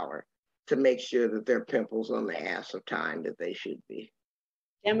power to make sure that they're pimples on the ass of time that they should be.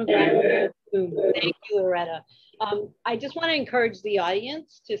 Demographic boom. Thank you, Loretta. I just want to encourage the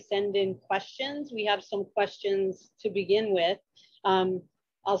audience to send in questions. We have some questions to begin with.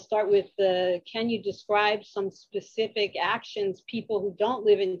 I'll start with can you describe some specific actions people who don't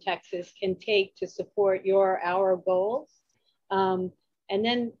live in Texas can take to support our goals? And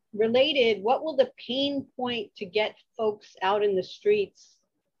then related, what will the pain point to get folks out in the streets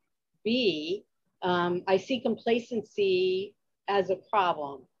be? I see complacency as a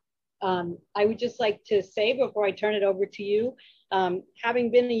problem. I would just like to say before I turn it over to you,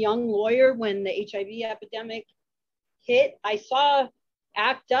 having been a young lawyer when the HIV epidemic hit, I saw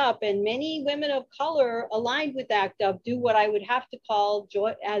ACT UP, and many women of color aligned with ACT UP do what I would have to call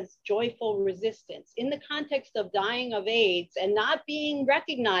joyful resistance in the context of dying of AIDS and not being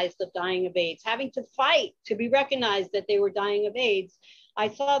recognized of dying of AIDS, having to fight to be recognized that they were dying of AIDS. I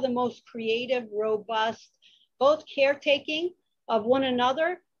saw the most creative, robust, both caretaking of one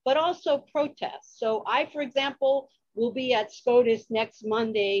another, but also protests. So I, for example, will be at SCOTUS next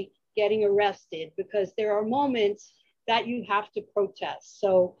Monday getting arrested because there are moments that you have to protest.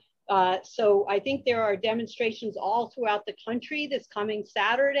 So I think there are demonstrations all throughout the country this coming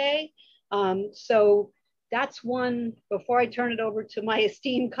Saturday. So that's one. Before I turn it over to my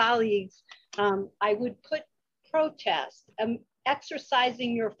esteemed colleagues, I would put protest,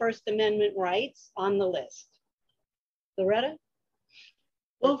 exercising your First Amendment rights on the list. Loretta?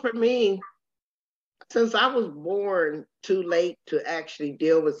 Well, for me, since I was born too late to actually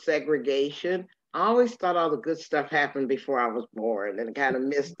deal with segregation, I always thought all the good stuff happened before I was born, and kind of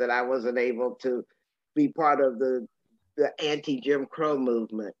missed that I wasn't able to be part of the anti-Jim Crow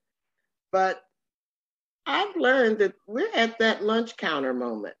movement. But I've learned that we're at that lunch counter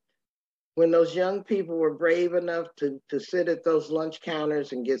moment when those young people were brave enough to sit at those lunch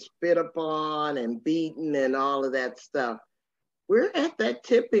counters and get spit upon and beaten and all of that stuff. We're at that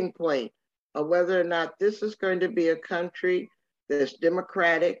tipping point of whether or not this is going to be a country that's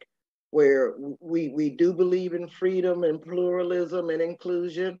democratic, where we do believe in freedom and pluralism and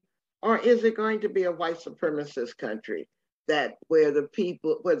inclusion, or is it going to be a white supremacist country where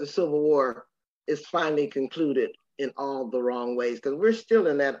the Civil War is finally concluded in all the wrong ways, because we're still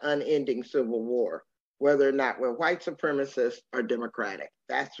in that unending civil war, whether or not we're white supremacists or Democratic.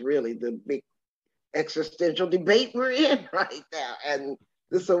 That's really the big existential debate we're in right now. And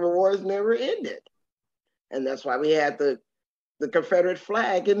the Civil War has never ended. And that's why we had the Confederate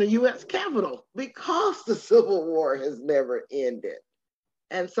flag in the US Capitol, because the Civil War has never ended.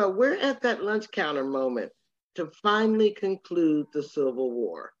 And so we're at that lunch counter moment to finally conclude the Civil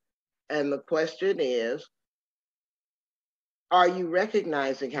War. And the question is, are you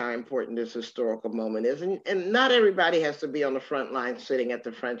recognizing how important this historical moment is? And not everybody has to be on the front line sitting at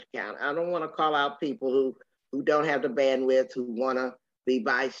the front counter. I don't want to call out people who don't have the bandwidth, who want to be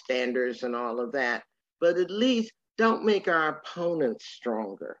bystanders and all of that, but at least don't make our opponents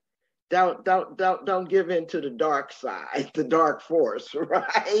stronger. Don't give in to the dark side, the dark force,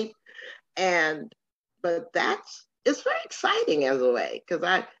 right? But it's very exciting as a way, because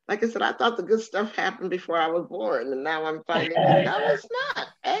like I said, I thought the good stuff happened before I was born, and now I'm finding that no, it's not.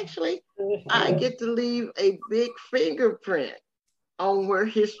 Actually, I get to leave a big fingerprint on where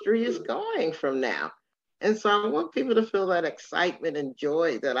history is going from now. And so I want people to feel that excitement and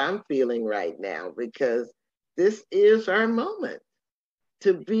joy that I'm feeling right now, because this is our moment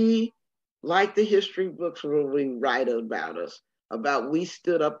to be like the history books where we write about us, about we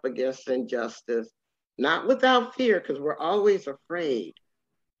stood up against injustice, not without fear, because we're always afraid,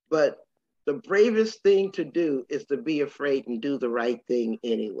 but the bravest thing to do is to be afraid and do the right thing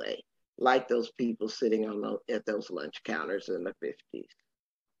anyway, like those people sitting at those lunch counters in the 50s.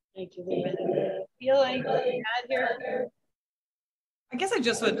 Thank you, Loretta. Feel like you had here? I guess I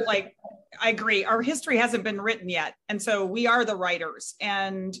just would I agree. Our history hasn't been written yet. And so we are the writers.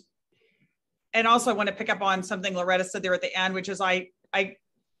 And also I want to pick up on something Loretta said there at the end, which is I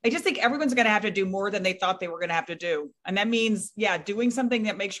just think everyone's going to have to do more than they thought they were going to have to do. And that means, doing something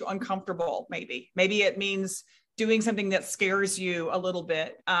that makes you uncomfortable, maybe. Maybe it means doing something that scares you a little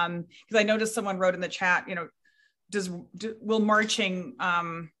bit. Because I noticed someone wrote in the chat, will marching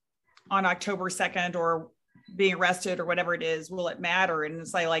on October 2nd or being arrested or whatever it is, will it matter? And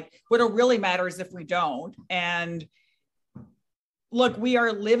it's like what'll really matter is if we don't. And look, we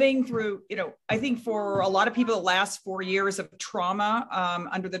are living through, I think for a lot of people, the last 4 years of trauma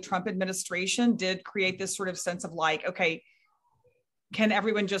under the Trump administration did create this sort of sense of okay, can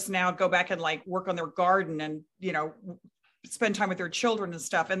everyone just now go back and work on their garden and, spend time with their children and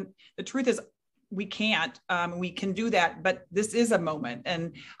stuff? And the truth is we can't. We can do that, but this is a moment.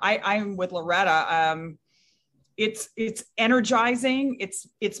 And I'm with Loretta. It's energizing.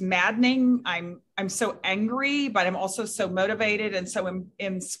 It's maddening. I'm so angry, but I'm also so motivated and so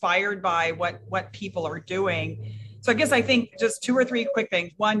inspired by what people are doing. So I think just 2 or 3 quick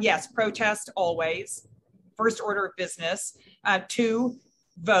things. 1, yes, protest always, first order of business. 2,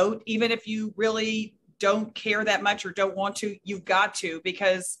 vote, even if you really don't care that much or don't want to, you've got to,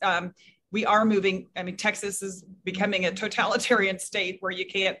 because we are moving. I mean, Texas is becoming a totalitarian state where you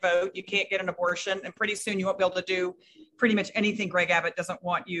can't vote, you can't get an abortion, and pretty soon you won't be able to do pretty much anything Greg Abbott doesn't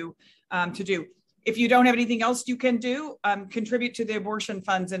want you to do. If you don't have anything else you can do, contribute to the abortion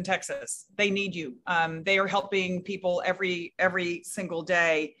funds in Texas. They need you. They are helping people every single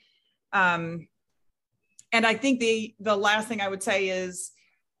day. And I think the last thing I would say is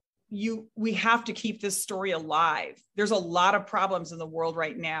we have to keep this story alive. There's a lot of problems in the world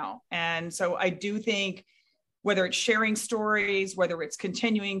right now. And so I do think whether it's sharing stories, whether it's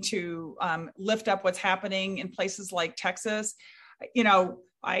continuing to lift up what's happening in places like Texas,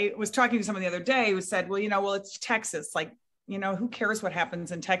 I was talking to someone the other day who said, well, it's Texas. Who cares what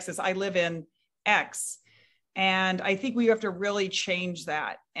happens in Texas? I live in X. And I think we have to really change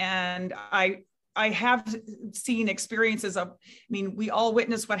that. And I have seen experiences of, we all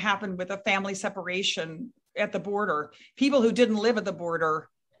witnessed what happened with a family separation at the border. People who didn't live at the border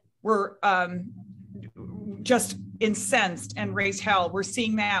were just incensed and raised hell. We're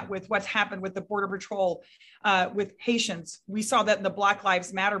seeing that with what's happened with the Border Patrol, with Haitians. We saw that in the Black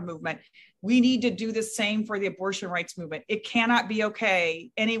Lives Matter movement. We need to do the same for the abortion rights movement. It cannot be okay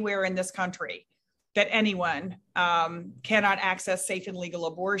anywhere in this country that anyone cannot access safe and legal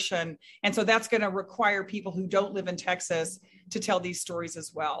abortion. And so that's going to require people who don't live in Texas to tell these stories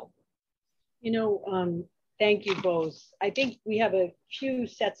as well. Thank you both. I think we have a few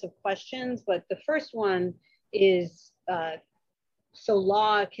sets of questions, but the first one is, so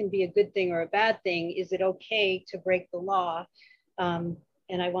law can be a good thing or a bad thing. Is it okay to break the law?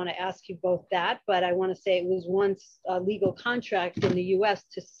 And I want to ask you both that, but I want to say it was once a legal contract in the US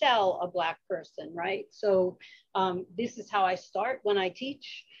to sell a Black person, right? So this is how I start when I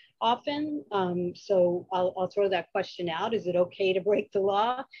teach. often. So I'll throw that question out. Is it okay to break the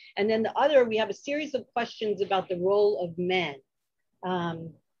law? And then the other, we have a series of questions about the role of men.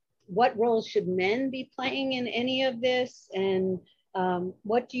 What role should men be playing in any of this? And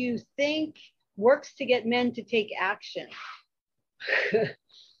what do you think works to get men to take action?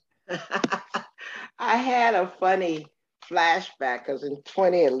 I had a funny flashback because in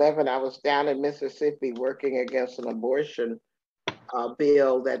 2011, I was down in Mississippi working against an abortion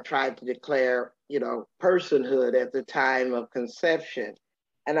bill that tried to declare, personhood at the time of conception.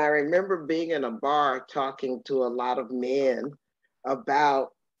 And I remember being in a bar talking to a lot of men about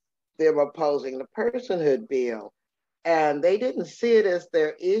them opposing the personhood bill. And they didn't see it as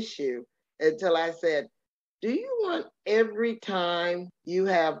their issue until I said, do you want every time you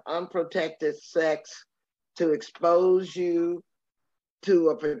have unprotected sex to expose you to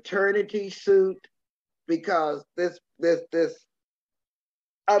a paternity suit because this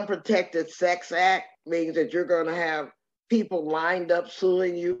unprotected sex act means that you're going to have people lined up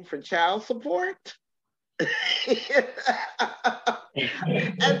suing you for child support? And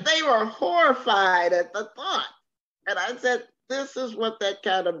they were horrified at the thought. And I said, this is what that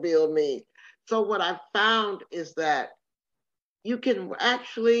kind of bill means. So what I found is that you can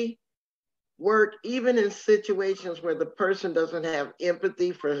actually work even in situations where the person doesn't have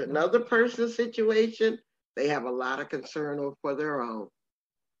empathy for another person's situation. They have a lot of concern for their own.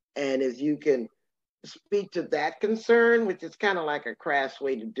 And if you can speak to that concern, which is kind of like a crass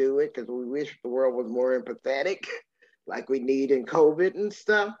way to do it, because we wish the world was more empathetic, like we need in COVID and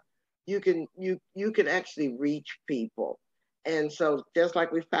stuff, you can actually reach people. And so just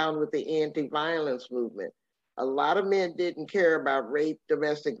like we found with the anti-violence movement, a lot of men didn't care about rape,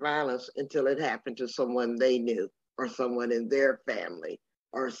 domestic violence until it happened to someone they knew or someone in their family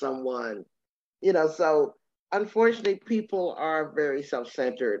or someone, so unfortunately, people are very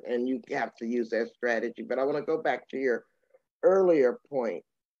self-centered and you have to use that strategy. But I want to go back to your earlier point.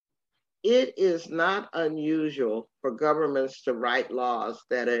 It is not unusual for governments to write laws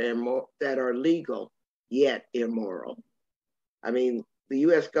that are legal yet immoral. I mean, the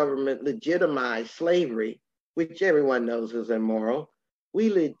US government legitimized slavery, which everyone knows is immoral. We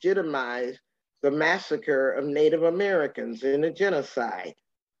legitimized the massacre of Native Americans in a genocide.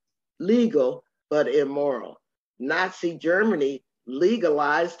 Legal, but immoral. Nazi Germany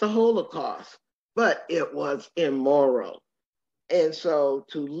legalized the Holocaust, but it was immoral. And so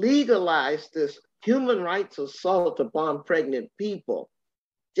to legalize this human rights assault upon pregnant people,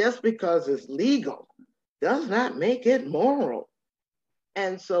 just because it's legal, does not make it moral.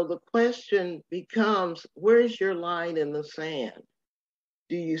 And so the question becomes, where's your line in the sand?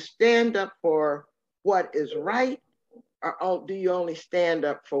 Do you stand up for what is right, or do you only stand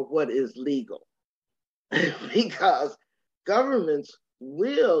up for what is legal? Because governments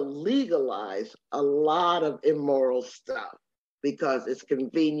will legalize a lot of immoral stuff because it's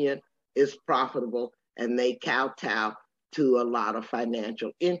convenient, it's profitable, and they kowtow to a lot of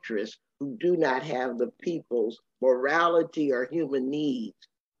financial interests who do not have the people's morality or human needs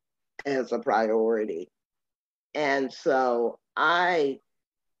as a priority. And so I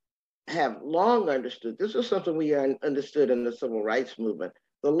have long understood, this is something we understood in the civil rights movement.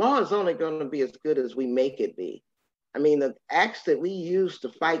 The law is only going to be as good as we make it be. I mean, the acts that we used to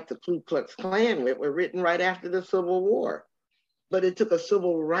fight the Ku Klux Klan with were written right after the Civil War. But it took a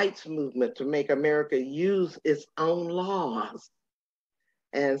civil rights movement to make America use its own laws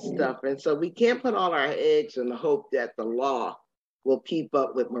and stuff. And so we can't put all our eggs in the hope that the law will keep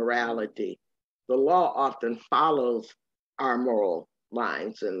up with morality. The law often follows our moral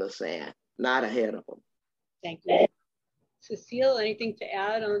lines in the sand, not ahead of them. Thank you. Cecile, anything to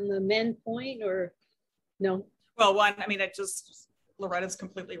add on the men point or no? Well, one, I mean, Loretta's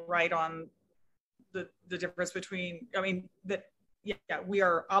completely right on the difference between, we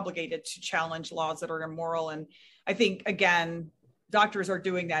are obligated to challenge laws that are immoral. And I think, again, doctors are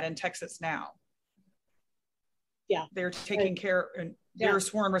doing that in Texas now. Yeah. They're taking care, and their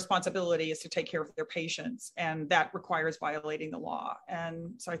sworn responsibility is to take care of their patients, and that requires violating the law.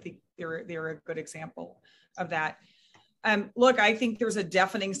 And so I think they're a good example of that. Look, I think there's a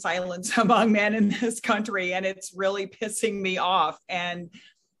deafening silence among men in this country, and it's really pissing me off. And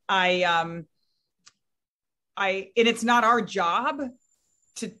and it's not our job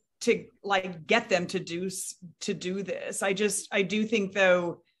to like get them to do this. I do think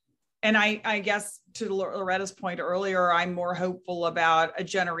though, and I guess to Loretta's point earlier, I'm more hopeful about a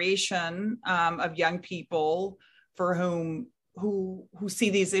generation of young people for who see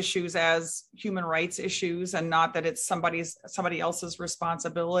these issues as human rights issues and not that it's somebody else's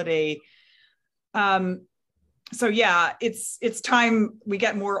responsibility. so yeah, it's time we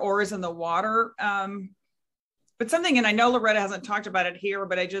get more oars in the water. But something, and I know Loretta hasn't talked about it here,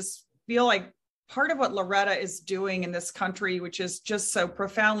 but I just feel like part of what Loretta is doing in this country, which is just so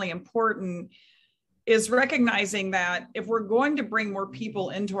profoundly important, is recognizing that if we're going to bring more people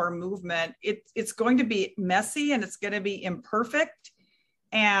into our movement, it's going to be messy and it's going to be imperfect.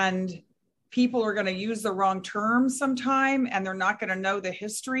 And people are going to use the wrong terms sometime, and they're not going to know the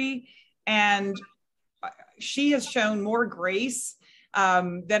history. And she has shown more grace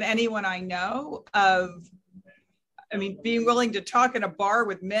than anyone I know of. I mean, being willing to talk in a bar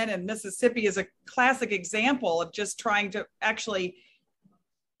with men in Mississippi is a classic example of just trying to actually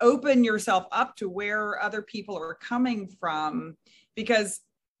open yourself up to where other people are coming from. Because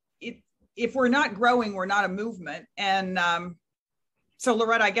if we're not growing, we're not a movement. And so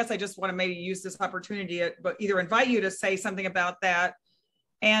Loretta, I guess I just want to maybe use this opportunity to either invite you to say something about that,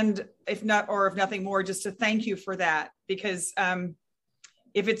 and if not, or if nothing more, just to thank you for that. Because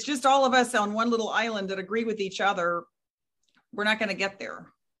if it's just all of us on one little island that agree with each other, we're not going to get there.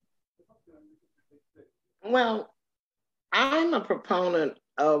 Well, I'm a proponent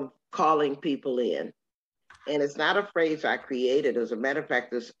of calling people in. And it's not a phrase I created. As a matter of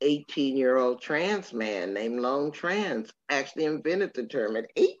fact, this 18-year-old trans man named Lone Trans actually invented the term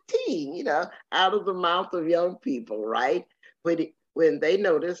at 18, out of the mouth of young people, right? When they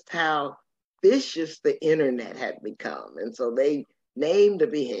noticed how vicious the internet had become. And so they named the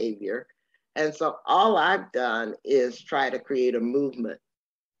behavior. And so all I've done is try to create a movement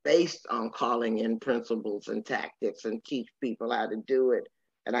based on calling in principles and tactics and teach people how to do it.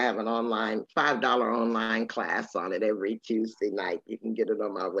 And I have an online, $5 online class on it every Tuesday night. You can get it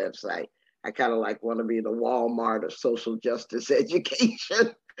on my website. I kind of want to be the Walmart of social justice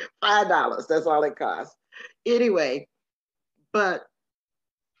education. $5, that's all it costs. Anyway, but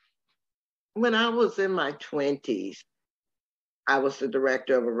when I was in my 20s, I was the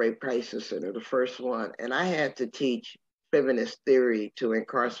director of a rape crisis center, the first one, and I had to teach feminist theory to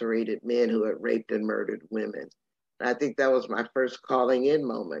incarcerated men who had raped and murdered women. And I think that was my first calling in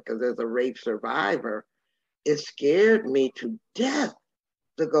moment, because as a rape survivor, it scared me to death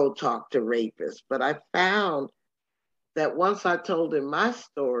to go talk to rapists. But I found that once I told them my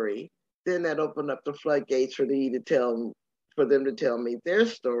story, then that opened up the floodgates for them to tell me their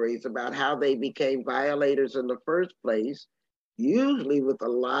stories about how they became violators in the first place, usually with a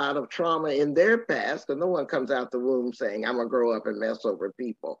lot of trauma in their past, because no one comes out the womb saying, I'm gonna grow up and mess over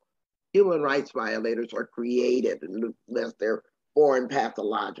people. Human rights violators are created unless they're born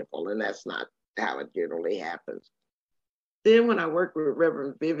pathological, and that's not how it generally happens. Then when I worked with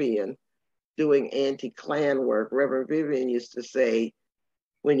Reverend Vivian doing anti-Klan work, Reverend Vivian used to say,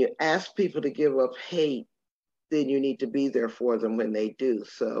 when you ask people to give up hate, then you need to be there for them when they do.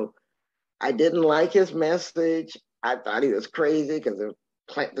 So I didn't like his message. I thought he was crazy because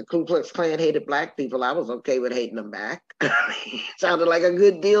the Ku Klux Klan hated Black people. I was okay with hating them back. It sounded like a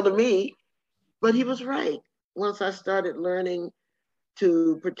good deal to me, but he was right. Once I started learning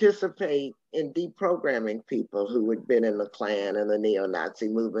to participate in deprogramming people who had been in the Klan and the neo-Nazi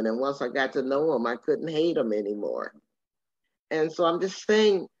movement, and once I got to know them, I couldn't hate them anymore. And so I'm just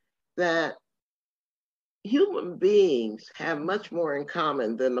saying that human beings have much more in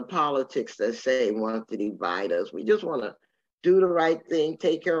common than the politics that say want to divide us. We just want to do the right thing,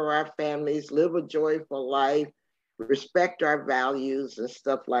 take care of our families, live a joyful life, respect our values and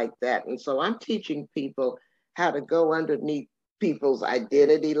stuff like that. And so I'm teaching people how to go underneath people's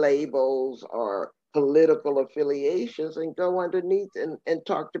identity labels or political affiliations and go underneath and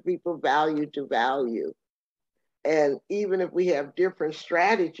talk to people value to value. And even if we have different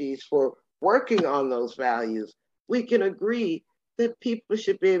strategies for working on those values, we can agree that people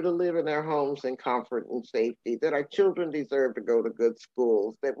should be able to live in their homes in comfort and safety, that our children deserve to go to good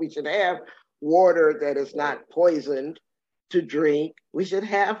schools, that we should have water that is not poisoned to drink, we should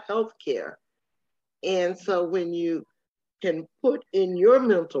have health care. And so when you can put in your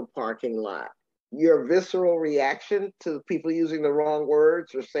mental parking lot your visceral reaction to people using the wrong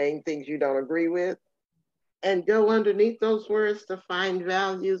words or saying things you don't agree with, and go underneath those words to find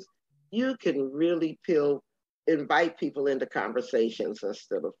values, you can really invite people into conversations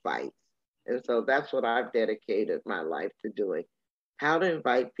instead of fights. And so that's what I've dedicated my life to doing, how to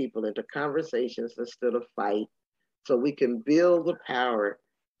invite people into conversations instead of fight, so we can build the power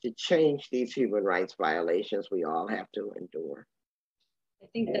to change these human rights violations we all have to endure.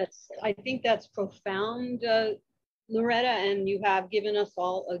 I think that's profound, Loretta, and you have given us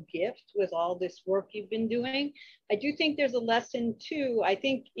all a gift with all this work you've been doing. I do think there's a lesson too. I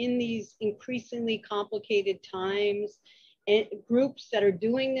think in these increasingly complicated times, groups that are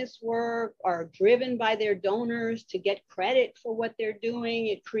doing this work are driven by their donors to get credit for what they're doing.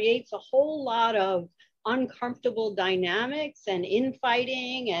 It creates a whole lot of uncomfortable dynamics and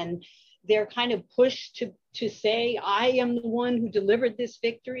infighting, and they're kind of pushed to say, I am the one who delivered this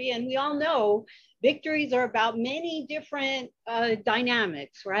victory. And we all know victories are about many different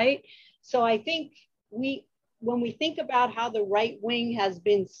dynamics, right? So I think when we think about how the right wing has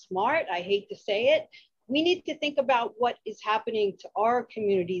been smart, I hate to say it, we need to think about what is happening to our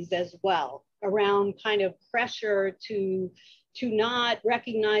communities as well, around kind of pressure to not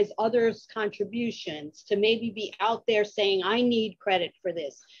recognize others' contributions, to maybe be out there saying, I need credit for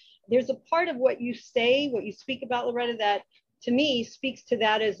this. There's a part of what you say, what you speak about, Loretta, that to me speaks to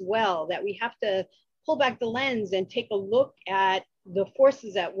that as well, that we have to pull back the lens and take a look at the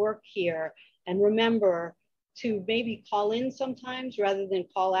forces at work here and remember to maybe call in sometimes rather than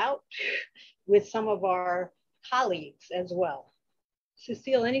call out with some of our colleagues as well.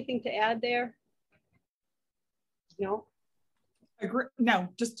 Cecile, anything to add there? No? No,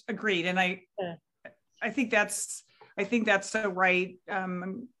 just agreed. And I think that's so right.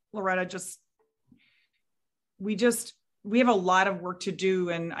 Loretta, we have a lot of work to do.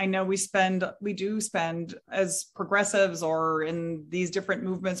 And I know we do spend as progressives or in these different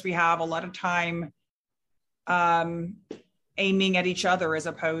movements, we have a lot of time aiming at each other as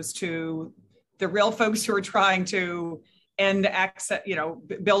opposed to the real folks who are trying to end access,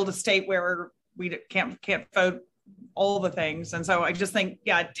 build a state where we can't vote all the things. And so I just think,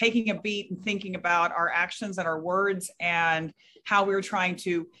 taking a beat and thinking about our actions and our words and how we're trying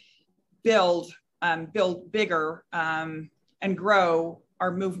to build bigger and grow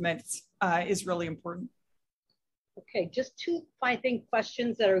our movements is really important. Okay, just two, I think,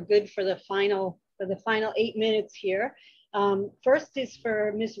 questions that are good for the final 8 minutes here. First is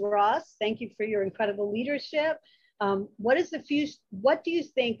for Ms. Ross. Thank you for your incredible leadership. What do you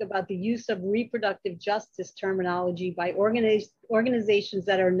think about the use of reproductive justice terminology by organizations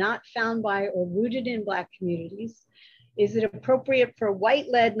that are not found by or rooted in Black communities? Is it appropriate for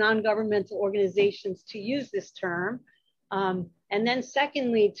white-led non-governmental organizations to use this term? And then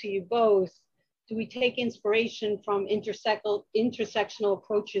secondly, to you both, do we take inspiration from intersectional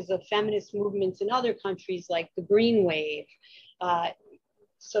approaches of feminist movements in other countries like the Green Wave?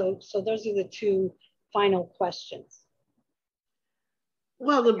 So those are the two final questions.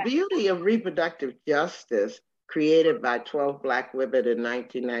 Well, the beauty of reproductive justice created by 12 Black women in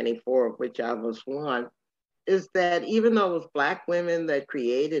 1994, of which I was one, is that even though it was Black women that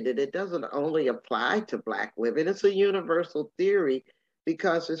created it, it doesn't only apply to Black women. It's a universal theory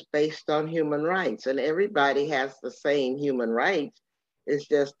because it's based on human rights, and everybody has the same human rights. It's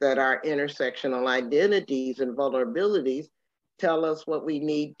just that our intersectional identities and vulnerabilities tell us what we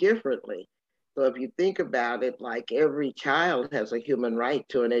need differently. So if you think about it, like every child has a human right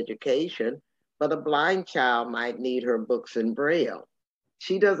to an education, but a blind child might need her books in Braille.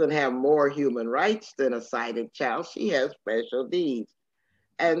 She doesn't have more human rights than a sighted child. She has special needs.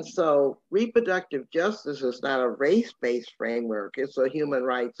 And so reproductive justice is not a race-based framework. It's a human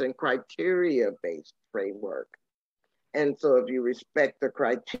rights and criteria-based framework. And so if you respect the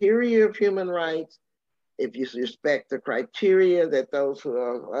criteria of human rights, if you respect the criteria that those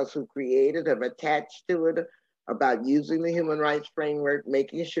of us who created have attached to it about using the human rights framework,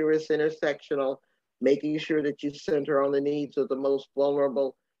 making sure it's intersectional, making sure that you center on the needs of the most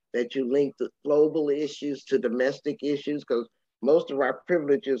vulnerable, that you link the global issues to domestic issues, because most of our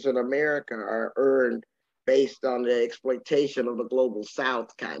privileges in America are earned based on the exploitation of the global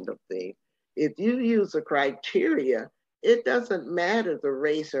South kind of thing. If you use the criteria, it doesn't matter the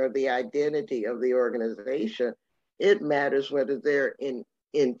race or the identity of the organization. It matters whether they're in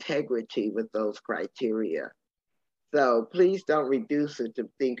integrity with those criteria. So please don't reduce it to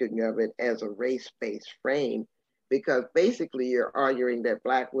thinking of it as a race-based frame, because basically you're arguing that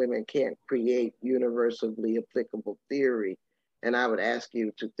Black women can't create universally applicable theory. And I would ask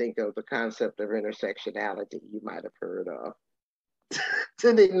you to think of the concept of intersectionality you might have heard of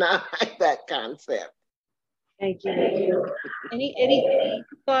to deny that concept. Thank you. Any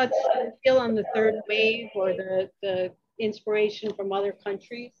thoughts still on the third wave or the inspiration from other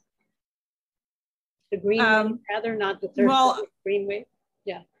countries? The green wave, rather, not the third wave, green wave.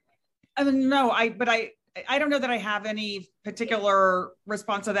 Yeah. I mean, no, I don't know that I have any particular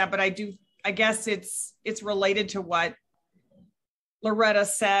response to that, but I guess it's related to what Loretta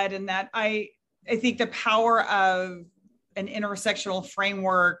said, and that I think the power of an intersectional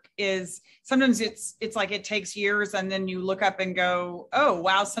framework is sometimes it's like it takes years and then you look up and go, oh,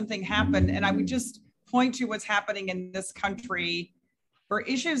 wow, something happened. And I would just point to what's happening in this country for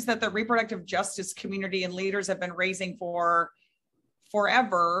issues that the reproductive justice community and leaders have been raising for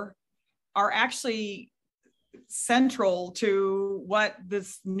forever are actually central to what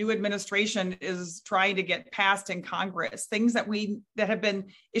this new administration is trying to get passed in Congress. Things that have been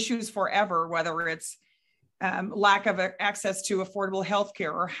issues forever, whether it's lack of access to affordable health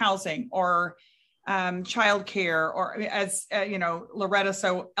care or housing or child care, or as Loretta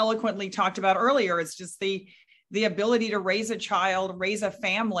so eloquently talked about earlier, it's just the ability to raise a child, raise a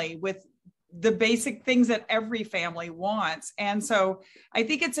family with the basic things that every family wants. And so I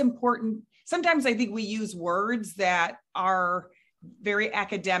think it's important. Sometimes I think we use words that are very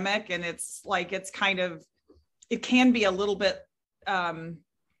academic, and it can be a little bit,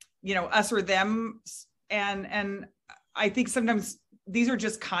 us or them. And I think sometimes these are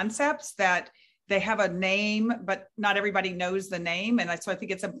just concepts that they have a name, but not everybody knows the name. And so I think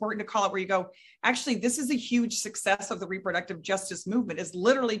it's important to call it where you go, actually, this is a huge success of the reproductive justice movement, is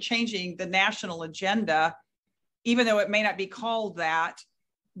literally changing the national agenda, even though it may not be called that.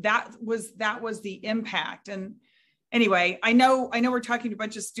 That was the impact. And anyway, I know we're talking to a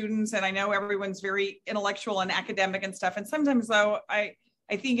bunch of students, and I know everyone's very intellectual and academic and stuff. And sometimes though, I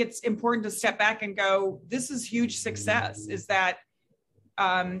think it's important to step back and go, this is huge success, is that,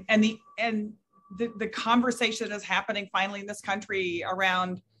 the conversation that is happening finally in this country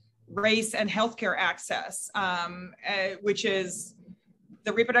around race and healthcare access, which is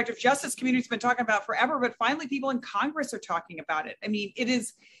the reproductive justice community's been talking about forever, but finally people in Congress are talking about it. I mean, it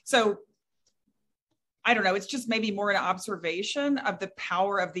is, so I don't know, it's just maybe more an observation of the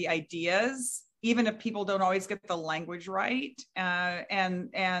power of the ideas, even if people don't always get the language right.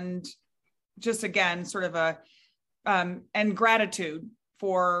 And just again, sort of and gratitude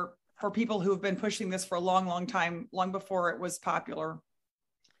for people who have been pushing this for a long, long time, long before it was popular.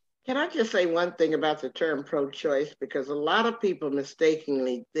 Can I just say one thing about the term pro-choice? Because a lot of people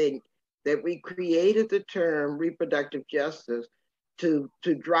mistakenly think that we created the term reproductive justice to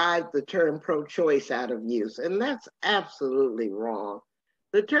drive the term pro-choice out of use. And that's absolutely wrong.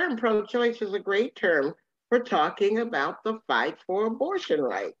 The term pro-choice is a great term for talking about the fight for abortion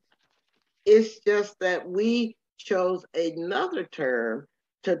rights. It's just that we chose another term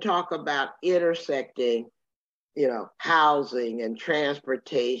to talk about intersecting, housing and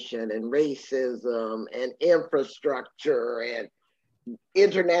transportation and racism and infrastructure and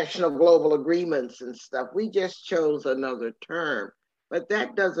international global agreements and stuff. We just chose another term, but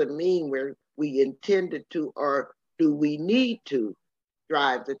that doesn't mean we intended to, or do we need to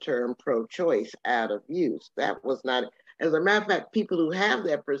drive the term pro-choice out of use. That was not, as a matter of fact, people who have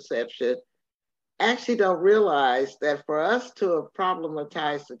that perception actually don't realize that for us to have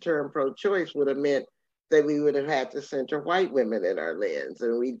problematized the term pro-choice would have meant that we would have had to center white women in our lens,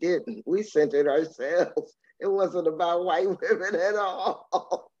 and we didn't. We centered ourselves. It wasn't about white women at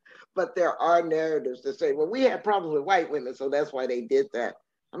all. But there are narratives that say, well, we had problems with white women, so that's why they did that.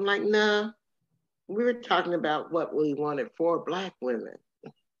 I'm like, nah, we were talking about what we wanted for Black women.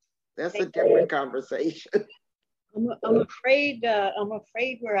 That's a different conversation. I'm afraid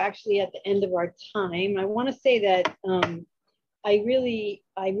we're actually at the end of our time. I want to say that I really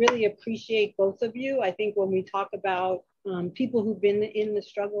appreciate both of you. I think when we talk about people who've been in the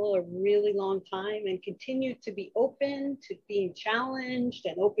struggle a really long time and continue to be open to being challenged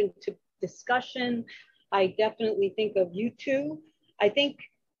and open to discussion, I definitely think of you two. I think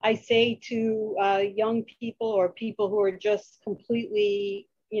I say to young people or people who are just completely,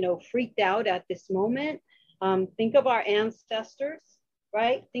 freaked out at this moment, think of our ancestors,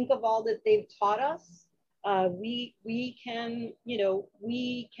 right? Think of all that they've taught us. We can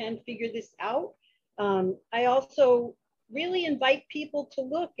figure this out. I also really invite people to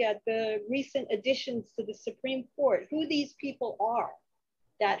look at the recent additions to the Supreme Court, who these people are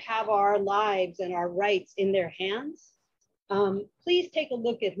that have our lives and our rights in their hands. Please take a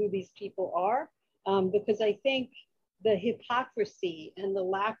look at who these people are, because I think the hypocrisy and the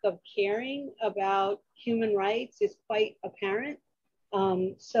lack of caring about human rights is quite apparent.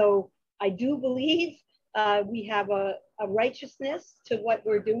 So I do believe we have a righteousness to what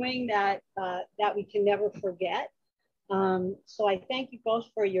we're doing that we can never forget. So I thank you both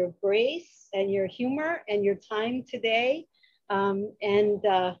for your grace and your humor and your time today. And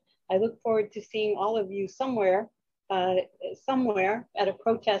I look forward to seeing all of you somewhere at a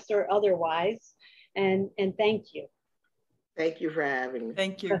protest or otherwise. And thank you. Thank you for having me.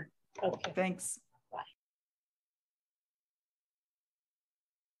 Thank you. Okay. Thanks.